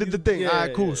thing. Yeah, All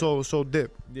right, cool. yeah. So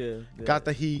dip. Yeah. Got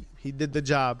the heat. He did the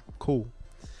job. Cool.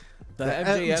 The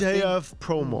MJF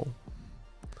promo.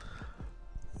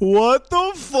 What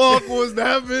the fuck was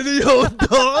that video,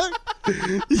 dog?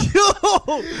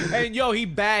 Yo. And yo, he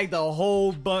bagged a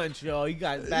whole bunch, yo. He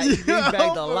bagged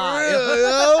a lot.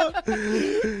 Real,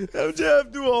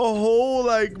 MJF do a whole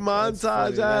like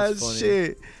montage That's ass funny.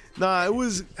 shit. Nah, it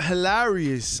was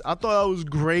hilarious. I thought that was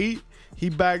great.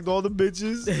 He bagged all the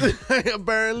bitches,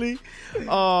 apparently,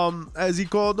 as he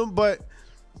called them. But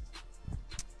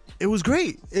it was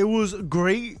great. It was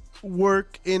great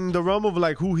work in the realm of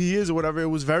like who he is or whatever. It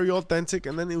was very authentic,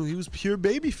 and then he was pure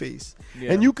babyface,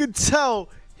 and you could tell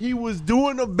he was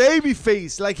doing a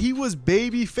babyface, like he was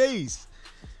babyface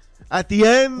at the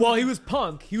end. Well, he was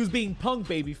Punk. He was being Punk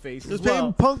babyface. He was as well.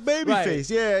 being Punk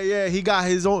babyface. Right. Yeah. He got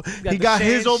his own. He the got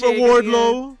his over handshake at the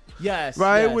Wardlow. Yes.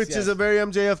 Right, yes, which yes. is a very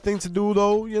MJF thing to do,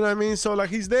 though. You know what I mean? So like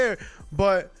he's there,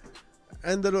 but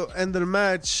end of the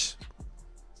match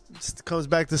comes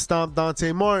back to stomp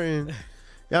Dante Martin.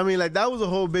 You know what I mean? Like, that was a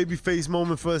whole babyface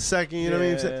moment for a second. You know what I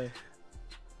mean? Yeah.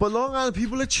 But Long Island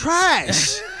people are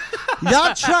trash.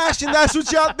 Y'all trash, and that's what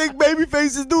y'all think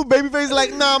babyfaces do. Babyface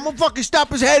like, nah, I'm gonna fucking stop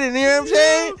his head in here. You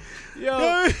know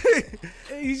what I'm saying?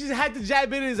 Yo, he just had to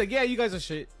jab in and he's like, yeah, you guys are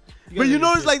shit. But you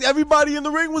know, it's like everybody in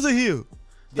the ring was a heel.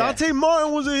 Yeah. Dante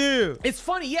Martin was a heel. It's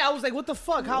funny, yeah. I was like, what the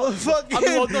fuck? How? What the fuck? I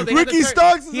mean, well, no, they Ricky had to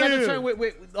turn, Starks is He had to here. turn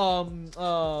with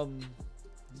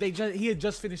he had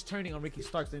just finished turning on Ricky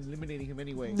Starks and eliminating him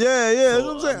anyway. Yeah,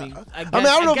 So, that's what I'm saying. I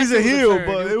don't know if guess he's a it was heel, turn.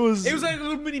 but it was like a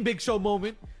little mini Big Show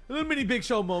moment.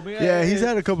 Yeah, he's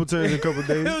had a couple turns in a couple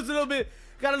days. It was a little bit,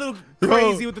 got a little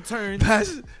crazy with the turns.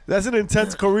 That's an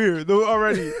intense career though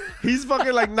already. He's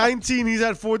fucking like 19. He's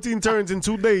had 14 turns in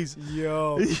 2 days.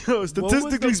 Yo,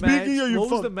 Statistically speaking, what was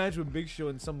fucked. the match with Big Show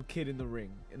and some kid in the ring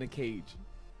in a cage?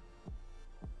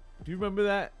 Do you remember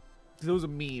that? 'Cause it was a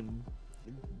meme.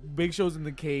 Big Show's in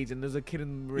the cage and there's a kid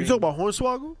in the ring. You talking about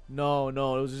Hornswoggle? No,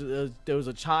 it was just, there was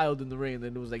a child in the ring and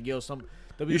then it was like, yo, some.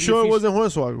 You sure it wasn't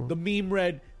Hornswoggle? The meme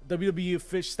read, WWE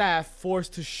fish staff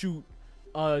forced to shoot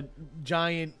a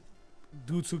giant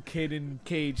Dutsu kid in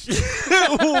cage.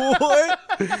 What?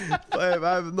 I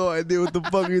have no idea what the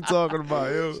fuck you're talking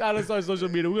about, yo. Shout out to our social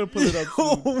media. We're gonna pull it up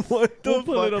soon. What the We'll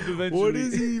pull it fuck? up eventually. What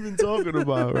is he even talking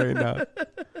about right now?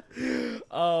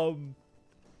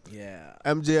 Yeah.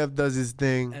 MJF does his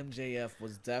thing. MJF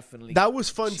was definitely. That was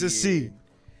fun to see. cheered.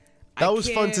 That was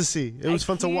fun to see. It was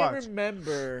fun to watch.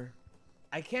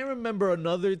 I can't remember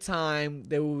another time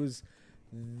there was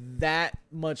that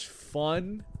much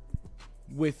fun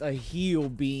with a heel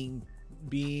being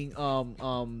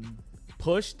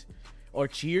pushed or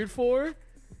cheered for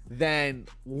than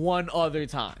one other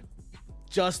time.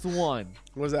 Just one.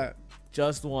 What's that?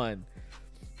 Just one.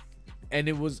 And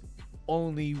it was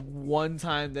only one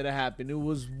time that it happened. It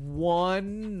was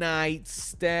one night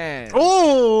stand.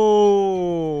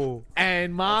 Oh!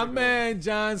 And my man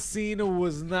John Cena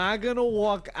was not gonna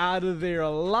walk out of there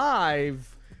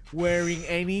alive wearing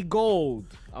any gold.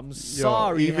 I'm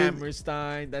sorry, even-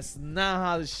 Hammerstein. That's not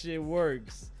how the shit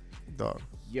works. Dog.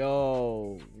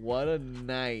 Yo, what a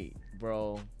night,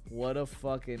 bro. What a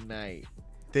fucking night.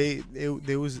 They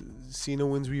was Cena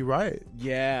wins we riot.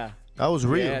 Yeah. That was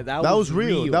real. Yeah, that was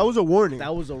real. That was a warning.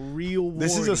 That was a real warning.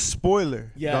 This is a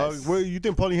spoiler. Yes. Dog. Where, you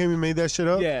think Paulie Heyman made that shit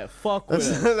up? Yeah, fuck with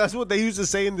That's, us. that's what they used to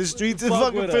say in the streets in Fuck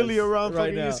fucking with Philly us around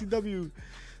right fucking now.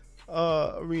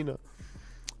 ECW arena.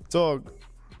 Dog.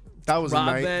 That was Rob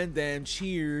a night. Van Dam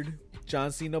cheered.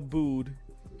 John Cena booed.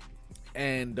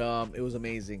 And it was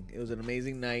amazing. It was an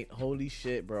amazing night. Holy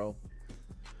shit, bro.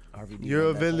 RVD You're a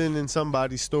won that villain in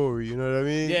somebody's story. You know what I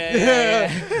mean? Yeah.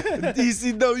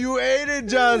 DCW hated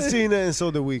John Cena, and so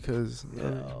did we, because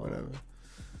whatever.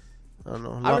 I don't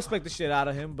know. I respect the shit out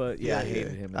of him, but yeah, I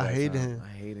hated him. I hated him. I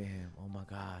hated him. Oh my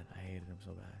god, I hated him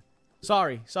so bad.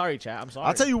 Sorry, chat. I'm sorry.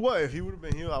 I'll tell you what. If he would have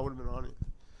been here, I would have been on it.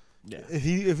 Yeah.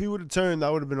 If he would have turned, I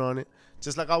would have been on it.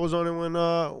 Just like I was on it when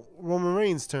Roman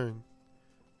Reigns turned.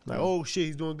 Like, oh shit,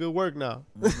 he's doing good work now.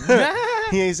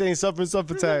 He ain't saying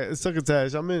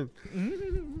succotash. I'm in.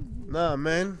 Nah,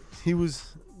 man. He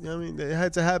was. You know what I mean? It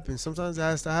had to happen. Sometimes it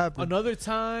has to happen. Another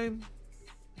time,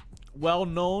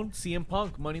 well-known CM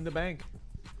Punk, Money in the Bank.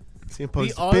 CM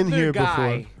Punk's The been other here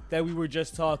guy before. that we were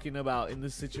just talking about in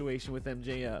this situation with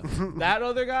MJF. That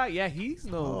other guy, yeah, he's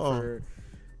known for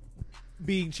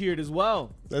being cheered as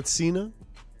well. That's Cena.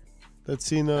 That's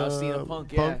Cena. That was CM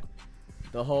Punk, yeah.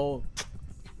 The whole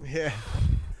Yeah.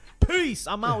 peace.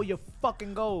 I'm out with your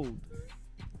fucking gold,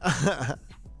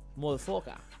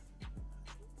 motherfucker.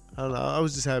 I don't know. I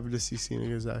was just happy to see Cena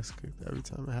get his ass kicked every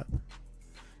time it happened.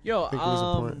 Yo, think it was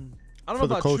a point. I don't For know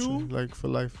the about culture, you, like for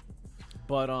life.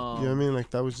 but You know what I mean? Like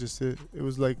that was just it. It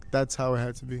was like that's how it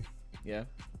had to be. yeah.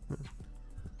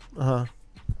 Uh huh.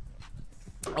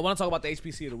 I want to talk about the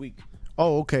HPC of the week.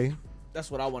 Oh, okay. That's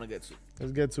what I want to get to.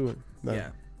 Let's get to it. Then. Yeah,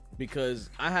 because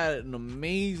I had an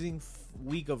amazing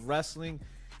week of wrestling,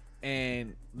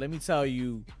 and let me tell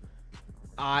you,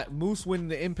 Moose winning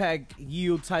the Impact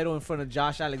Yield title in front of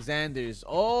Josh Alexander's.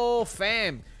 Oh,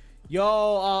 fam,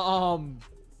 yo,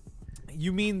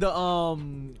 you mean the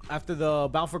after the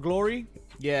Bound for Glory?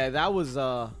 Yeah, that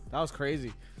was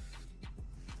crazy.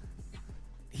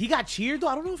 He got cheered though.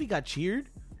 I don't know if he got cheered.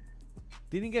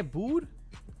 Didn't he get booed?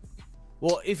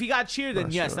 Well, if he got cheered, then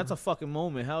Not yes, sure. that's a fucking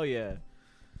moment. Hell yeah.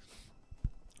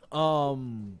 I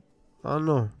don't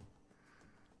know.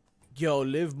 Yo,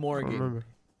 Liv I don't Morgan remember.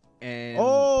 and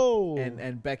Oh,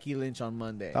 and Becky Lynch on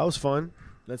Monday. that was fun.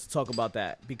 Let's talk about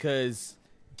that because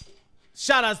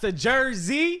shout outs to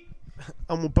Jersey,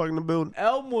 I'm gonna park in the building.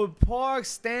 Elmwood Park.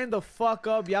 Stand the fuck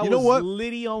up, y'all. You know was what?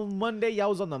 litty on Monday. Y'all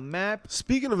was on the map.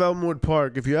 Speaking of Elmwood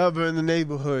Park, if you're ever in the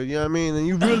neighborhood, you know what I mean, and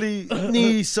you really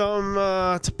need some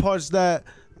to parch that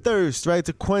thirst, right?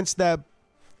 To quench that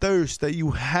thirst that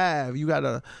you have, you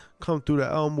gotta come through the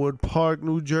Elmwood Park,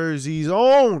 New Jersey's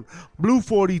own Blue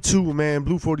 42, man.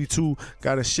 Blue 42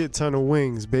 got a shit ton of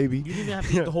wings, baby. You didn't even have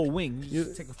to eat the whole wing. You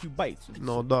just take a few bites.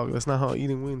 No, dog, that's not how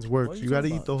eating wings works. What are You you gotta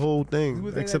talking eat the whole We thing, were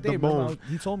there except that day, the bone. remember?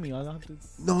 He told me I have to.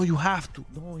 No, you have to.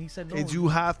 No, he said no. It's you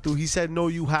have to. He said no,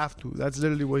 you have to. That's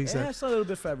literally what he Yeah, said. it's a little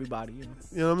bit for everybody, you know.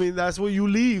 You know what I mean? That's what you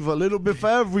leave, a little bit for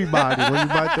everybody when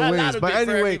you bite the A wings. lot of But bit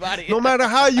for anyway, everybody. no matter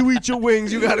how you eat your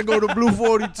wings, you got to go to Blue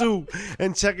 42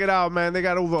 and check it out, man. They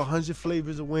got over 100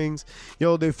 flavors of wings.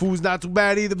 Yo, their food's not too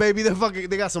bad either, baby.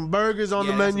 They got some burgers on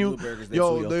Yeah, the they got some menu. good burgers. They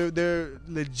Yo, fool, yo. they're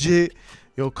legit.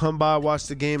 Yo, come by, watch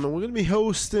the game, and we're gonna be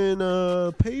hosting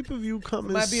a pay-per-view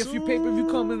coming. Might be a few pay-per-view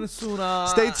coming soon.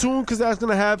 Stay tuned, cause that's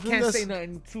gonna happen. Can't That's- say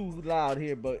nothing too loud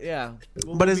here, but yeah.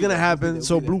 but it's gonna happen.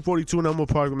 So Blue 42 and Elmwood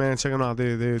Park, man, check them out.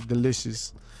 They're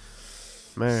delicious,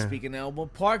 man. Speaking of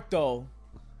Elmwood Park, though,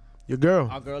 Your girl.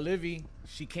 our girl Livy,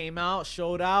 she came out,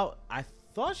 showed out. I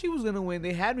thought she was gonna win.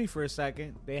 They had me for a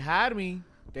second. They had me.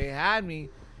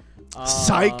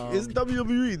 Psych. It's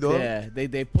WWE, though. Yeah,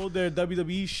 they pulled their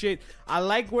WWE shit. I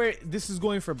like where this is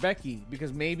going for Becky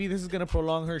because maybe this is gonna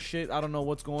prolong her shit. I don't know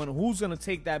what's going on. Who's gonna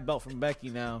take that belt from Becky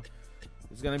now?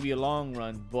 It's gonna be a long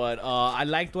run, but I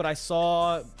liked what I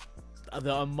saw.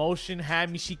 The emotion had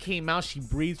me. She came out. She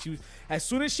breathed. She was, as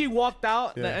soon as she walked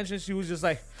out the Yeah. entrance, she was just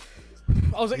like,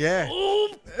 I was like, Yeah. "Ooh,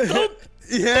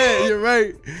 Yeah, you're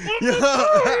right.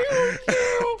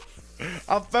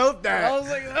 I felt that. I was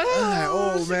like,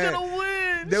 oh, she's man. gonna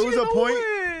win. There She was a gonna point,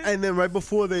 win. and then right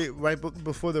before the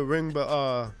ring,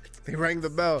 but they rang the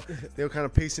bell. They were kind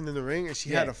of pacing in the ring, and she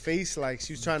had Yeah. a face like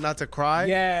she was trying not to cry.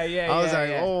 yeah. I was yeah, like,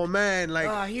 yeah. oh man, like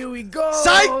Ah, here we go.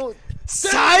 psych,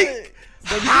 psych.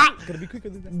 Gonna be quicker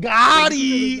than that.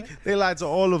 Gotti. They lied to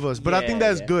all of us, but I think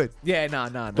that's good. Yeah,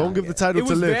 no. Don't give the title It to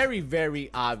was Liv. very, very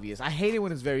obvious. I hate it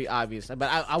when it's very obvious, but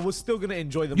I was still gonna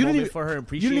enjoy the You didn't moment even- for her and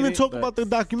appreciate You didn't even it, talk but- about the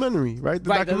documentary, right? The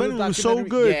Right, the little documentary was so documentary.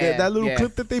 good. Yeah, that little yeah.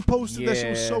 clip that they posted, that shit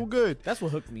was so good. That's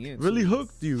what hooked me in. Really too.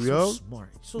 hooked you, So yo. smart.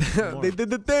 So smart. They did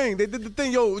the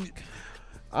thing. Yo,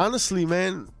 honestly,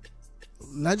 man,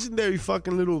 legendary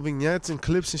fucking little vignettes and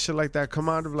clips and shit like that come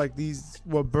out of like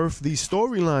what birth these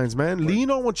storylines, man. Lean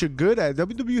on what you're good at.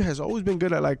 WWE has always been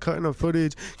good at like cutting up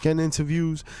footage, getting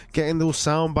interviews, getting those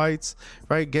sound bites,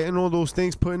 right? Getting all those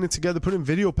things, putting it together, putting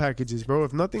video packages, bro.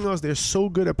 If nothing else, they're so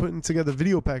good at putting together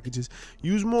video packages.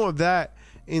 Use more of that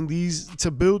in these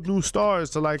to build new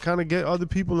stars, to like kind of get other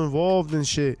people involved and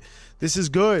shit. This is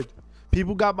good.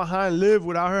 People got behind Liv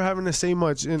without her having to say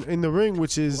much in the ring,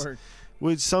 which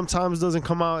sometimes doesn't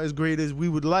come out as great as we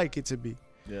would like it to be.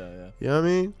 Yeah. You know what I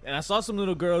mean? And I saw some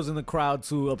little girls in the crowd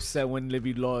too, upset when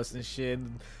Livy lost and shit.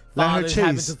 And Let her fathers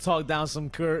having chase. to talk down some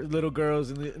little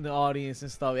girls in the audience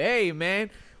and stuff. Hey, man,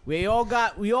 we all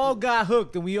got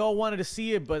hooked and we all wanted to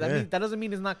see it, but I mean that doesn't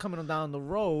mean it's not coming down the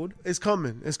road. It's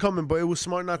coming, but it was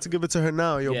smart not to give it to her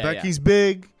now. Yo, Yeah, Becky's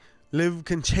big. Liv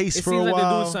can chase It for seems a like they're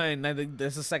while. doing something. Like,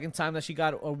 that's the second time that she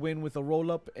got a win with a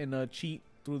roll up and a cheat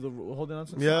through the holding on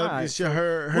to the Yeah, side. it's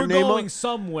her We're name going on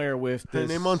somewhere with her this.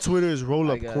 name on Twitter is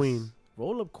Roll I Up guess. Queen.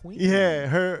 Roll up queen.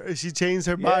 Yeah, she changed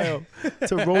her bio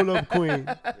to Roll Up Queen.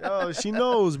 Yo, she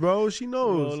knows, bro. She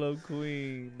knows. Roll up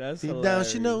queen. That's Deep down,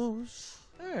 hilarious. she knows.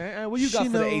 All right, what you got She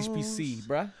for the knows. HBC,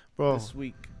 bruh? Bro, This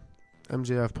week.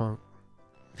 MJF Punk.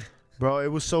 Bro,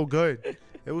 it was so good.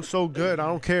 It was so good. I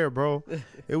don't care, bro.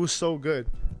 It was so good.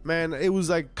 Man, it was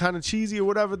like kind of cheesy or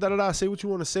whatever. Say what you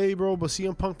want to say, bro. But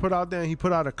CM Punk put out there and he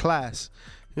put out a class.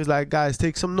 He was like, guys,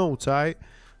 take some notes, all right?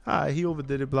 All right, he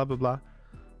overdid it, blah, blah, blah.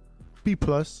 B+.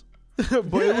 But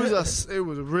it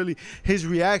was really, his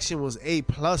reaction was A++,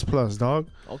 dog.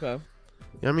 Okay. You know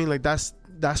what I mean? Like, that's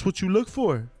what you look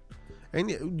for. And,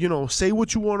 you know, say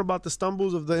what you want about the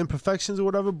stumbles of the imperfections or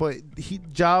whatever, but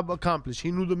job accomplished.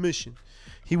 He knew the mission.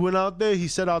 He went out there. He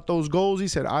set out those goals. He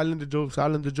said, Islander jokes,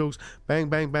 bang,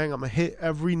 bang, bang. I'm going to hit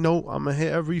every note. I'm going to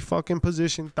hit every fucking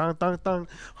position. Dang, dang, dang.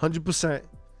 100%.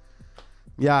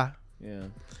 Yeah. Yeah.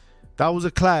 That was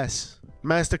a class.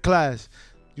 Master class.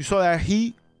 You saw that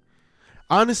heat?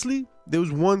 Honestly, there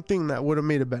was one thing that would have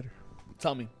made it better.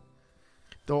 Tell me.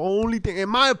 The only thing, in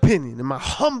my opinion, in my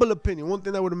humble opinion, one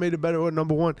thing that would have made it better, or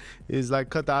number one, is like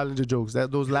cut the Islander jokes.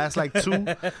 Those last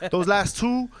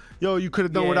two, yo, you could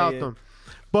have done without them.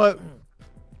 But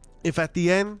if at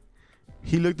the end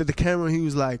he looked at the camera and he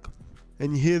was like,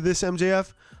 "And you hear this,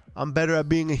 MJF? I'm better at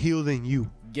being a heel than you."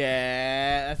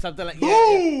 Yeah, that's something like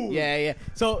Boom! yeah.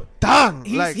 So Dang,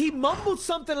 he mumbled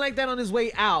something like that on his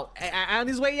way out. On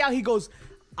his way out, he goes,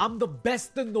 "I'm the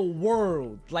best in the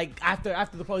world." Like after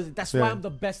the pose, that's why I'm the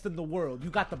best in the world. You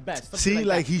got the best. See,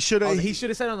 like he should have. He should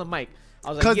have said it on the mic.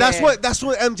 I was Because like, that's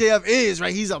what MJF is,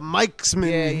 right? He's a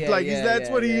micsman. That's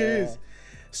what he is.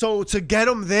 So to get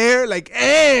him there,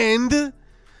 and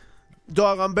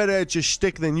dog, I'm better at your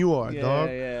shtick than you are, dog.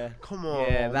 Yeah. Come on.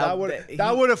 Yeah, that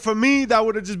would have for me. That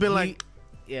would have just been like,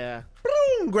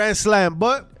 boom, grand slam.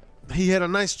 But he had a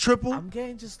nice triple. I'm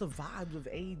getting just the vibe of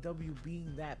AEW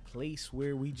being that place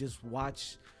where we just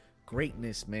watch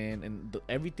greatness, man, and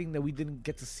everything that we didn't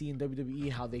get to see in WWE,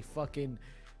 how they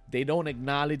don't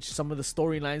acknowledge some of the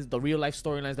storylines, the real life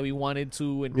storylines that we wanted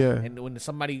to, and when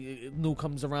somebody new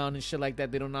comes around and shit like that,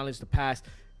 they don't acknowledge the past.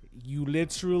 You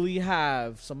literally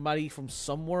have somebody from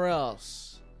somewhere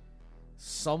else,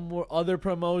 other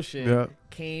promotion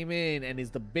came in and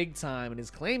is the big time and is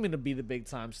claiming to be the big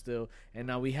time still, and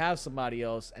now we have somebody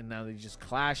else, and now they're just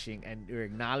clashing and they're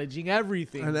acknowledging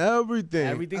everything.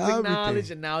 Everything's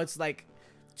acknowledged, and now it's like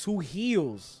two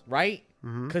heels, right?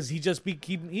 Because he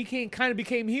kind of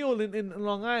became heel in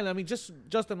Long Island. I mean, just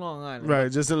in Long Island,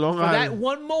 right? Just in Long Island. For that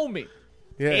one moment,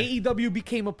 AEW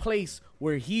became a place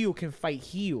where heel can fight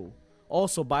heel.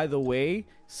 Also, by the way,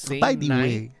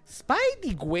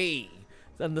 Spidey Way.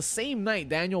 On the same night,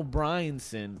 Daniel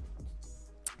Bryanson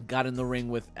got in the ring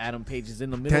with Adam Page. Is in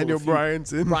the middle.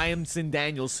 Bryanson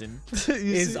Danielson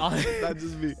is on. Not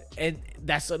just me. And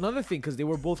that's another thing because they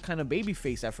were both kind of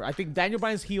babyface at first. I think Daniel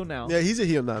Bryan's heel now. Yeah, he's a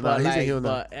heel now. He's a heel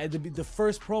now. But at the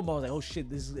first promo, I was like, "Oh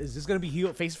shit, is this gonna be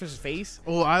heel face versus face?"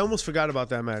 Oh, I almost forgot about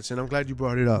that match, and I'm glad you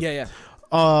brought it up. Yeah.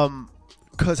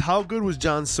 Because how good was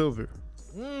John Silver?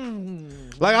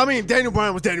 Like, I mean, Daniel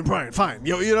Bryan was Daniel Bryan. Fine.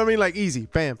 You know what I mean? Like, easy.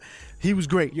 Bam. He was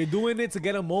great. You're doing it to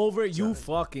get him over. This is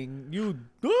what I think he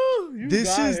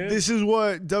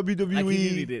WWE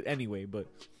needed it anyway, but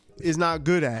is not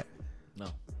good at. no.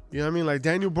 You know what I mean? Like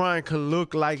Daniel Bryan can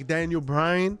look like Daniel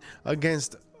Bryan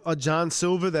against a John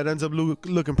Silver that ends up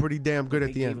looking pretty damn good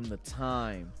at the end. They gave him the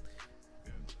time.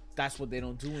 That's what they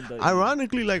don't do in WWE.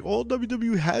 Ironically, like all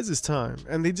WWE has is time,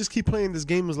 and they just keep playing this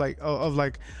game of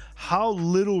like how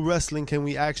little wrestling can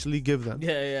we actually give them?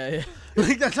 Yeah.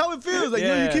 Like that's how it feels. Like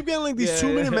you keep getting like these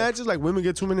 2-minute yeah. matches. Like women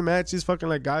get 2-minute matches. Fucking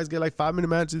like guys get like 5-minute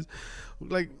matches.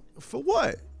 Like for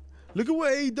what? Look at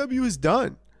what AEW has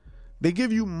done. They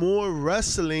give you more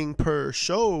wrestling per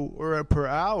show or per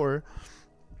hour.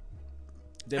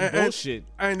 Bullshit.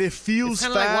 And it feels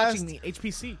it's fast. Like watching the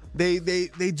HPC.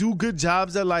 They do good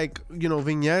jobs at like, you know,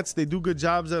 vignettes. They do good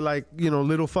jobs at like, you know,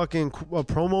 little fucking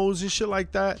promos and shit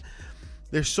like that.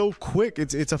 They're so quick.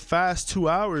 It's a fast 2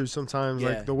 hours sometimes.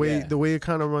 Like the way it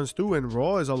kind of runs through. And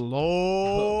Raw is a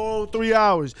long 3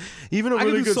 hours. Even a I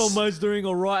really can do good so much during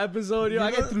a Raw episode.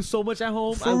 I get through so much at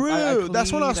home. For real.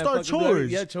 That's when I start chores.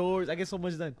 Yeah, chores. I get so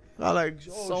much done. I like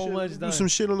so much done. Do some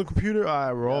shit on the computer. All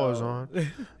right, Raw is on.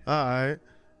 All right.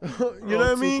 You know what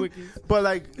I mean? Quickies. But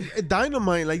like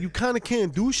Dynamite, like you kind of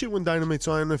can't do shit when Dynamite's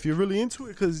on if you're really into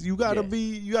it, because you gotta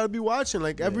be watching.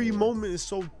 Like every moment is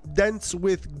so dense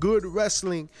with good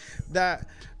wrestling that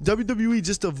WWE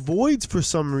just avoids for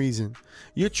some reason.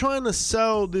 You're trying to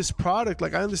sell this product.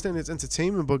 Like I understand it's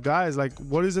entertainment, but guys, like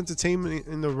what is entertainment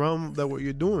in the realm that what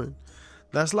you're doing?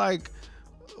 That's like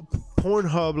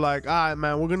Pornhub. Like, all right,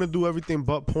 man, we're gonna do everything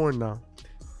but porn now.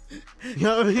 You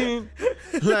know what I mean?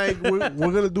 Like we're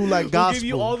gonna do like gospel. We'll give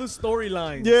you all the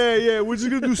storylines. Yeah. We're just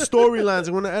gonna do storylines.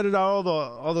 I'm gonna edit out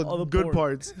all the good porn.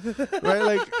 parts, right?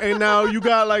 Like, and now you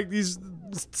got like these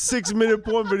 6-minute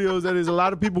porn videos that is a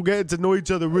lot of people getting to know each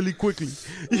other really quickly.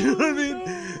 You know what I mean?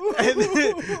 And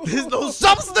there's no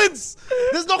substance.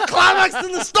 There's no climax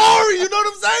in the story. You know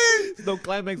what I'm saying? There's no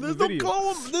climax in the There's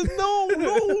video. There's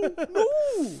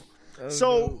no.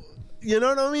 So. You know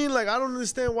what I mean? Like, I don't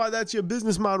understand why that's your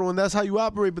business model and that's how you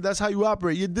operate, but that's how you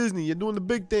operate. You're Disney. You're doing the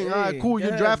big thing. Hey, all right, cool.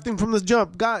 You're drafting from the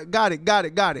jump. Got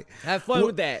it. Have fun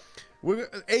with that.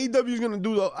 AEW is going to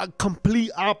do a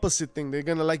complete opposite thing. They're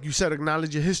going to, like you said,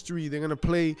 acknowledge your history. They're going to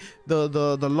play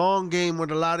the long game with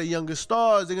a lot of younger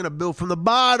stars. They're going to build from the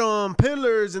bottom,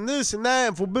 pillars and this and that,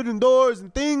 and forbidden doors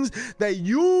and things that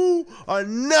you are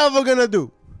never going to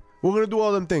do. We're going to do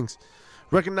all them things.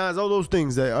 Recognize all those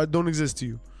things that don't exist to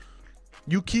you.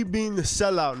 You keep being the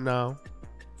sellout now,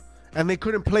 and they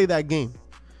couldn't play that game,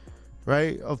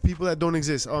 right? Of people that don't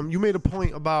exist. You made a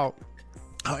point about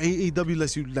how AEW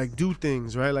lets you like do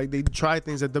things, right? Like they try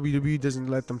things that WWE doesn't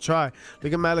let them try.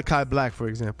 Look at Malachi Black, for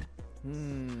example.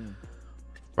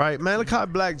 Right? Malachi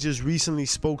Black just recently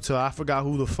spoke to, I forgot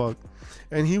who the fuck,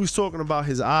 and he was talking about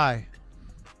his eye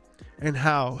and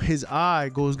how his eye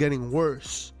goes getting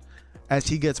worse as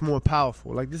he gets more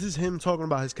powerful. Like, this is him talking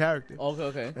about his character.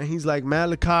 Okay. And he's like,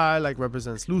 Malachi, like,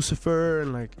 represents Lucifer,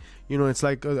 and, like, you know, it's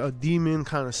like a demon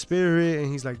kind of spirit.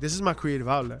 And he's like, this is my creative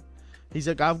outlet. He's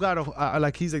like, I've got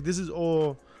he's like, this is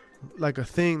all, like, a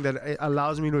thing that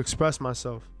allows me to express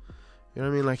myself. You know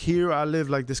what I mean? Like, here I live,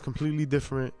 like, this completely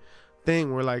different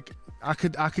thing where, like, I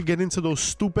could get into those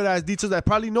stupid-ass details that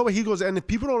probably nobody, he goes, and if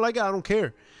people don't like it, I don't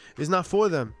care. It's not for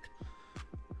them.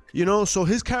 You know, so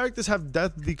his characters have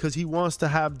depth because he wants to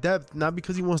have depth, not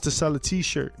because he wants to sell a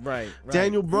t-shirt. Right.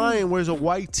 Daniel Bryan wears a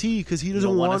white tee because he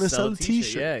doesn't want to sell a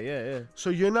t-shirt. Yeah. So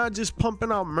you're not just pumping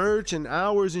out merch and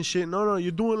hours and shit. No,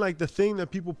 you're doing like the thing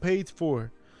that people paid for.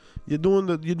 You're doing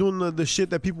the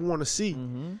shit that people want to see.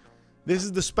 Mm-hmm. This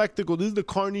is the spectacle. This is the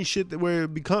carny shit where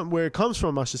it comes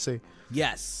from, I should say.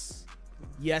 Yes.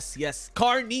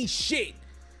 Carny shit.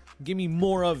 Give me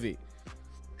more of it.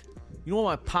 You know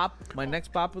what my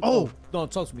next pop is? Oh. No,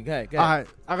 talk to me. Go ahead. All right.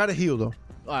 I got to heal, though.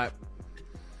 All right.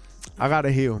 I got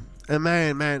to heal. And,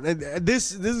 man,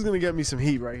 this is going to get me some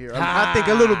heat right here. I think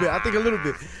a little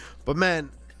bit. But,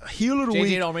 man, heel of the JJ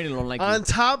week. already don't like on you.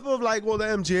 top of, like, all the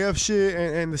MJF shit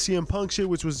and the CM Punk shit,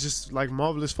 which was just, like,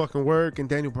 marvelous fucking work. And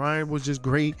Daniel Bryan was just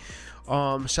great.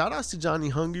 Shout outs to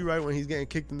Johnny Hungee, right? When he's getting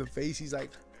kicked in the face, he's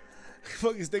like,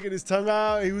 fucking sticking his tongue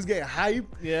out. He was getting hype.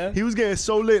 Yeah. He was getting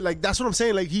so lit. Like, that's what I'm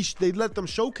saying. Like, they let them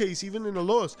showcase even in the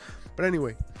loss. But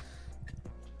anyway,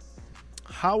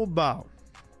 how about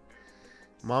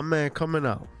my man coming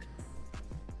out?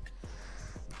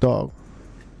 Dog.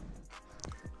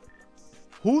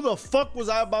 Who the fuck was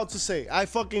I about to say? I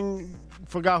fucking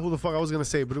forgot who the fuck I was going to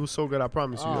say, but it was so good. I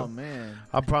promise you. Oh, yo. man.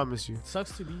 I promise you.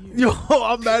 Sucks to be you. Yo,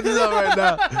 I'm mad as hell right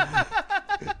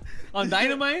now. On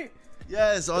Dynamite?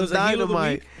 Yes, on Was it heel of the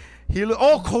Dynamite. week?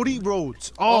 Cody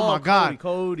Rhodes. Oh my God.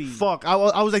 Cody. Fuck. I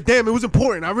was like, damn, it was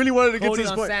important. I really wanted to get Cody to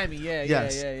this on point. Sammy.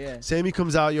 Yeah. Sammy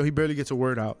comes out, he barely gets a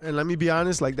word out. And let me be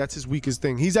honest, like that's his weakest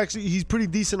thing. He's pretty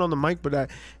decent on the mic, but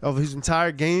of his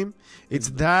entire game, it's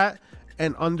that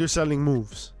and underselling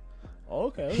moves.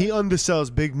 Okay. He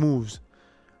undersells big moves.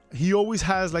 He always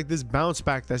has like this bounce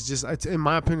back that's just, in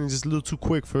my opinion, just a little too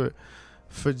quick for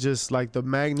just like the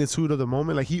magnitude of the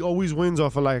moment. Like he always wins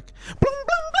off of like boom,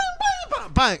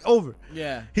 bang, over.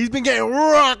 Yeah. He's been getting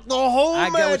rocked the whole I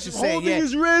match. get what you're saying, holding yeah.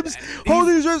 his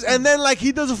ribs, and then like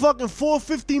he does a fucking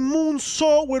 450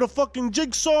 moonsault with a fucking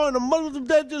jigsaw and a mother of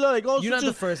dead, like oh. You're not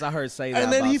the first I heard say that.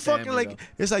 And then about he Sammy, fucking like though.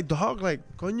 it's like dog like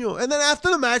coño. And then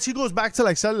after the match he goes back to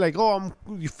like selling like oh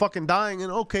you fucking dying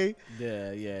and okay.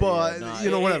 Yeah. But,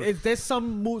 you know, whatever. There's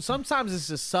some move. Sometimes it's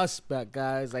just suspect,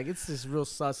 guys. Like it's just real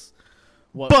sus.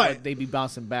 What they be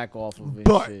bouncing back off of and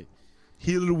shit.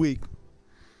 Heel of the week.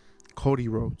 Cody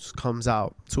Rhodes comes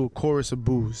out to a chorus of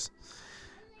boos,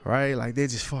 right? Like they're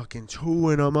just fucking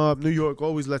chewing him up. New York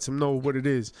always lets him know what it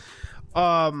is.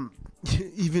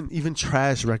 Even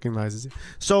trash recognizes it.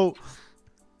 So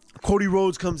Cody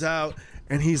Rhodes comes out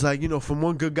and he's like, from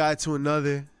one good guy to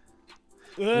another.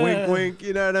 Wink, wink.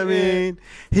 You know what I mean?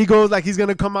 He goes like he's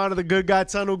gonna come out of the good guy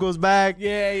tunnel, goes back.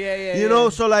 Yeah. You know,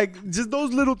 so like just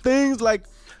those little things, like.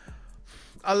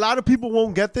 A lot of people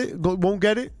won't get it.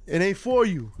 It ain't for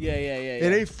you. Yeah.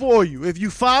 It ain't for you. If you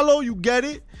follow, you get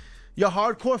it. Your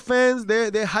hardcore fans,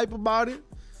 they're hype about it.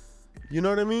 You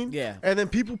know what I mean? Yeah. And then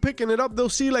people picking it up, they'll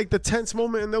see like the tense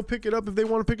moment and they'll pick it up if they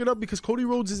want to pick it up because Cody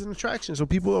Rhodes is an attraction. So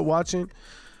people are watching.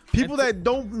 People that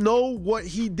don't know what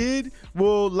he did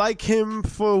will like him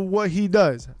for what he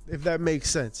does, if that makes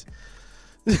sense.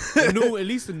 At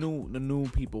least the new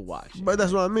people watch. But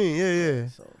that's what I mean. Yeah.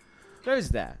 So there's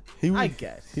that. I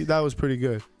guess that was pretty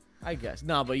good. I guess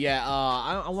no, but yeah,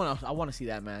 I want to see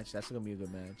that match. That's gonna be a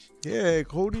good match. Yeah,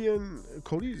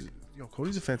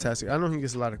 Cody's a fantastic. I know he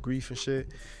gets a lot of grief and shit.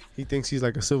 He thinks he's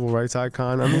like a civil rights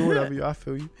icon. I mean, whatever. I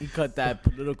feel you. He cut that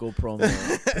political promo.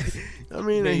 I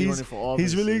mean,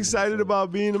 he's really excited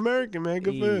about being American, man.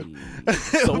 Good for him.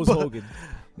 So was Hogan.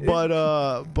 But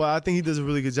I think he does a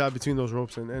really good job between those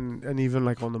ropes and even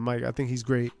like on the mic. I think he's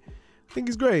great.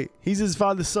 He's his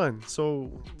father's son, so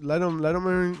let him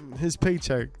earn his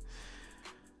paycheck.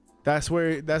 That's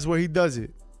where he does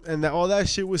it, and all that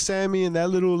shit with Sammy and that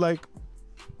little like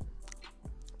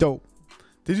dope.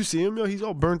 Did you see him? Yo, he's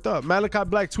all burnt up. Malachi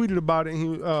Black tweeted about it. And he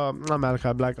not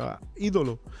Malachi Black,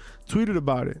 Idolo tweeted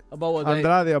about it. About what?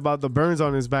 Andrade about the burns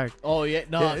on his back. Oh yeah,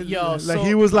 no, yo. Like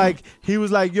he was like,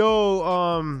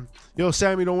 yo,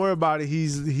 Sammy, don't worry about it.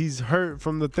 He's hurt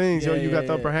from the things. You got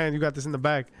the upper hand. You got this in the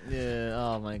back. Yeah.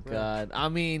 Oh my God. I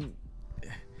mean,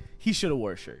 he should have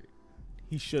wore a shirt.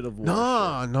 He should have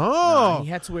worn. No. He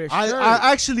had to wear a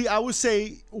shirt. I would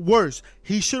say worse.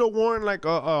 He should have worn like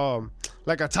a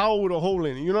towel with a hole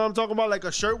in it. You know what I'm talking about? Like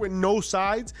a shirt with no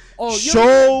sides. Oh,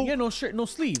 no shirt, no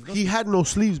sleeve. He had no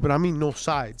sleeves, but I mean no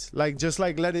sides. Like just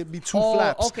like let it be two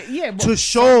flaps. Okay, yeah. To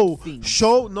show.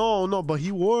 No. But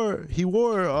he wore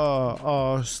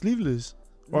sleeveless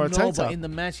or a tank top. But in the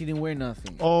match he didn't wear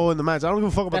nothing. Oh, in the match, I don't give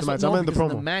a fuck about the match. I meant the promo.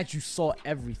 In the match, you saw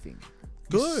everything.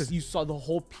 Good. You saw the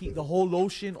whole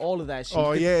lotion, all of that shit.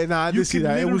 Oh yeah, I did see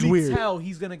that. It was weird. You can tell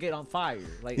he's gonna get on fire.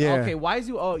 Like, yeah. Okay, why is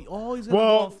he? Oh, he's gonna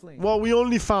go on flame. Well, we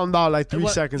only found out like 3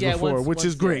 seconds before, which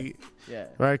is great. Yeah.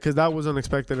 Right, because that was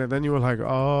unexpected, and then you were like,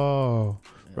 oh,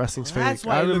 wrestling's fake. That's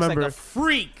why I remember. Looks like a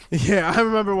freak. Yeah, I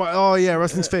remember why. Oh yeah,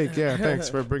 wrestling's fake. Yeah, thanks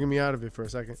for bringing me out of it for a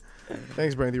second.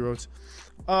 Thanks, Brandy Rhodes.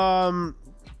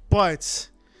 But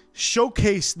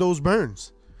showcase those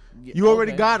burns. You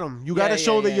already got them. You got to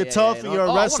show that you're tough and you're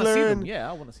a wrestler. I and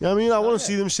I want to see them. I want to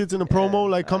see them shits in the promo.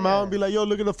 Like, come out and be like, yo,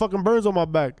 look at the fucking burns on my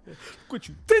back. Look what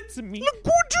you did to me. Look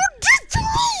what you did to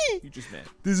me. You just mad.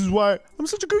 This is why I'm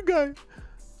such a good guy.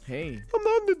 Hey. I'm the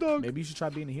underdog. Maybe you should try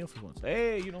being a heel for once.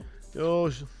 Hey,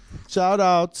 Yo, shout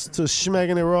outs to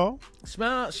Smacking It Raw.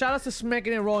 Shout outs to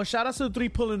Smacking It Raw. And shout outs to the 3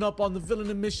 pulling up on the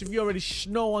Villain and Mischief. You already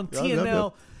know on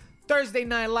TNL. Thursday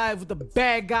Night Live with the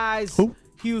bad guys. Who?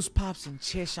 Hughes, Pops, and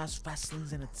Chair Shots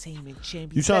Wrestling's Entertainment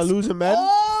Champion. You trying to lose him, man?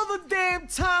 All the damn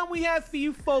time we have for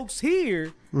you folks here.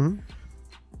 Mm-hmm.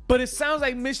 But it sounds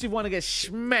like Mischief want to get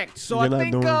smacked. So I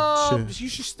think you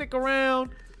should stick around.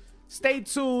 Stay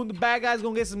tuned. The bad guy's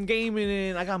going to get some gaming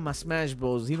in. I got my Smash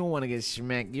Bros. He don't want to get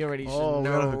smacked. You already should know. We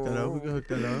got to hook that up. We can hook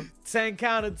that up. 10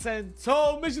 count of 10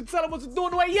 toe. Mischief, tell him what to do on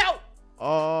the way out.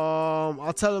 I'll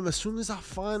I'll tell him as soon as I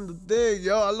find the thing.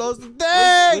 Yo, I lost the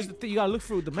Where's thing. the thing? You gotta look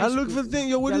through the I look for the thing.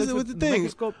 Yo, what is it with the thing?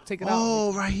 Microscope, take it out.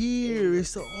 Oh, right here.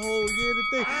 It's the the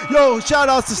thing. Yo, shout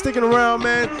outs to sticking around,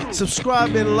 man.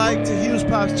 Subscribe and like to Hughes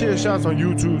Pops Cheers. Shouts on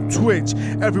YouTube, Twitch,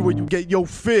 everywhere you get your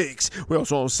fix. We're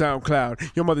also on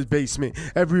SoundCloud, Your Mother's Basement,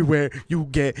 everywhere you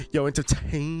get your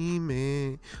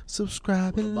entertainment.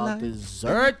 Subscribe and About like.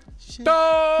 dessert.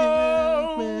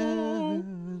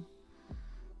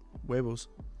 Huevos.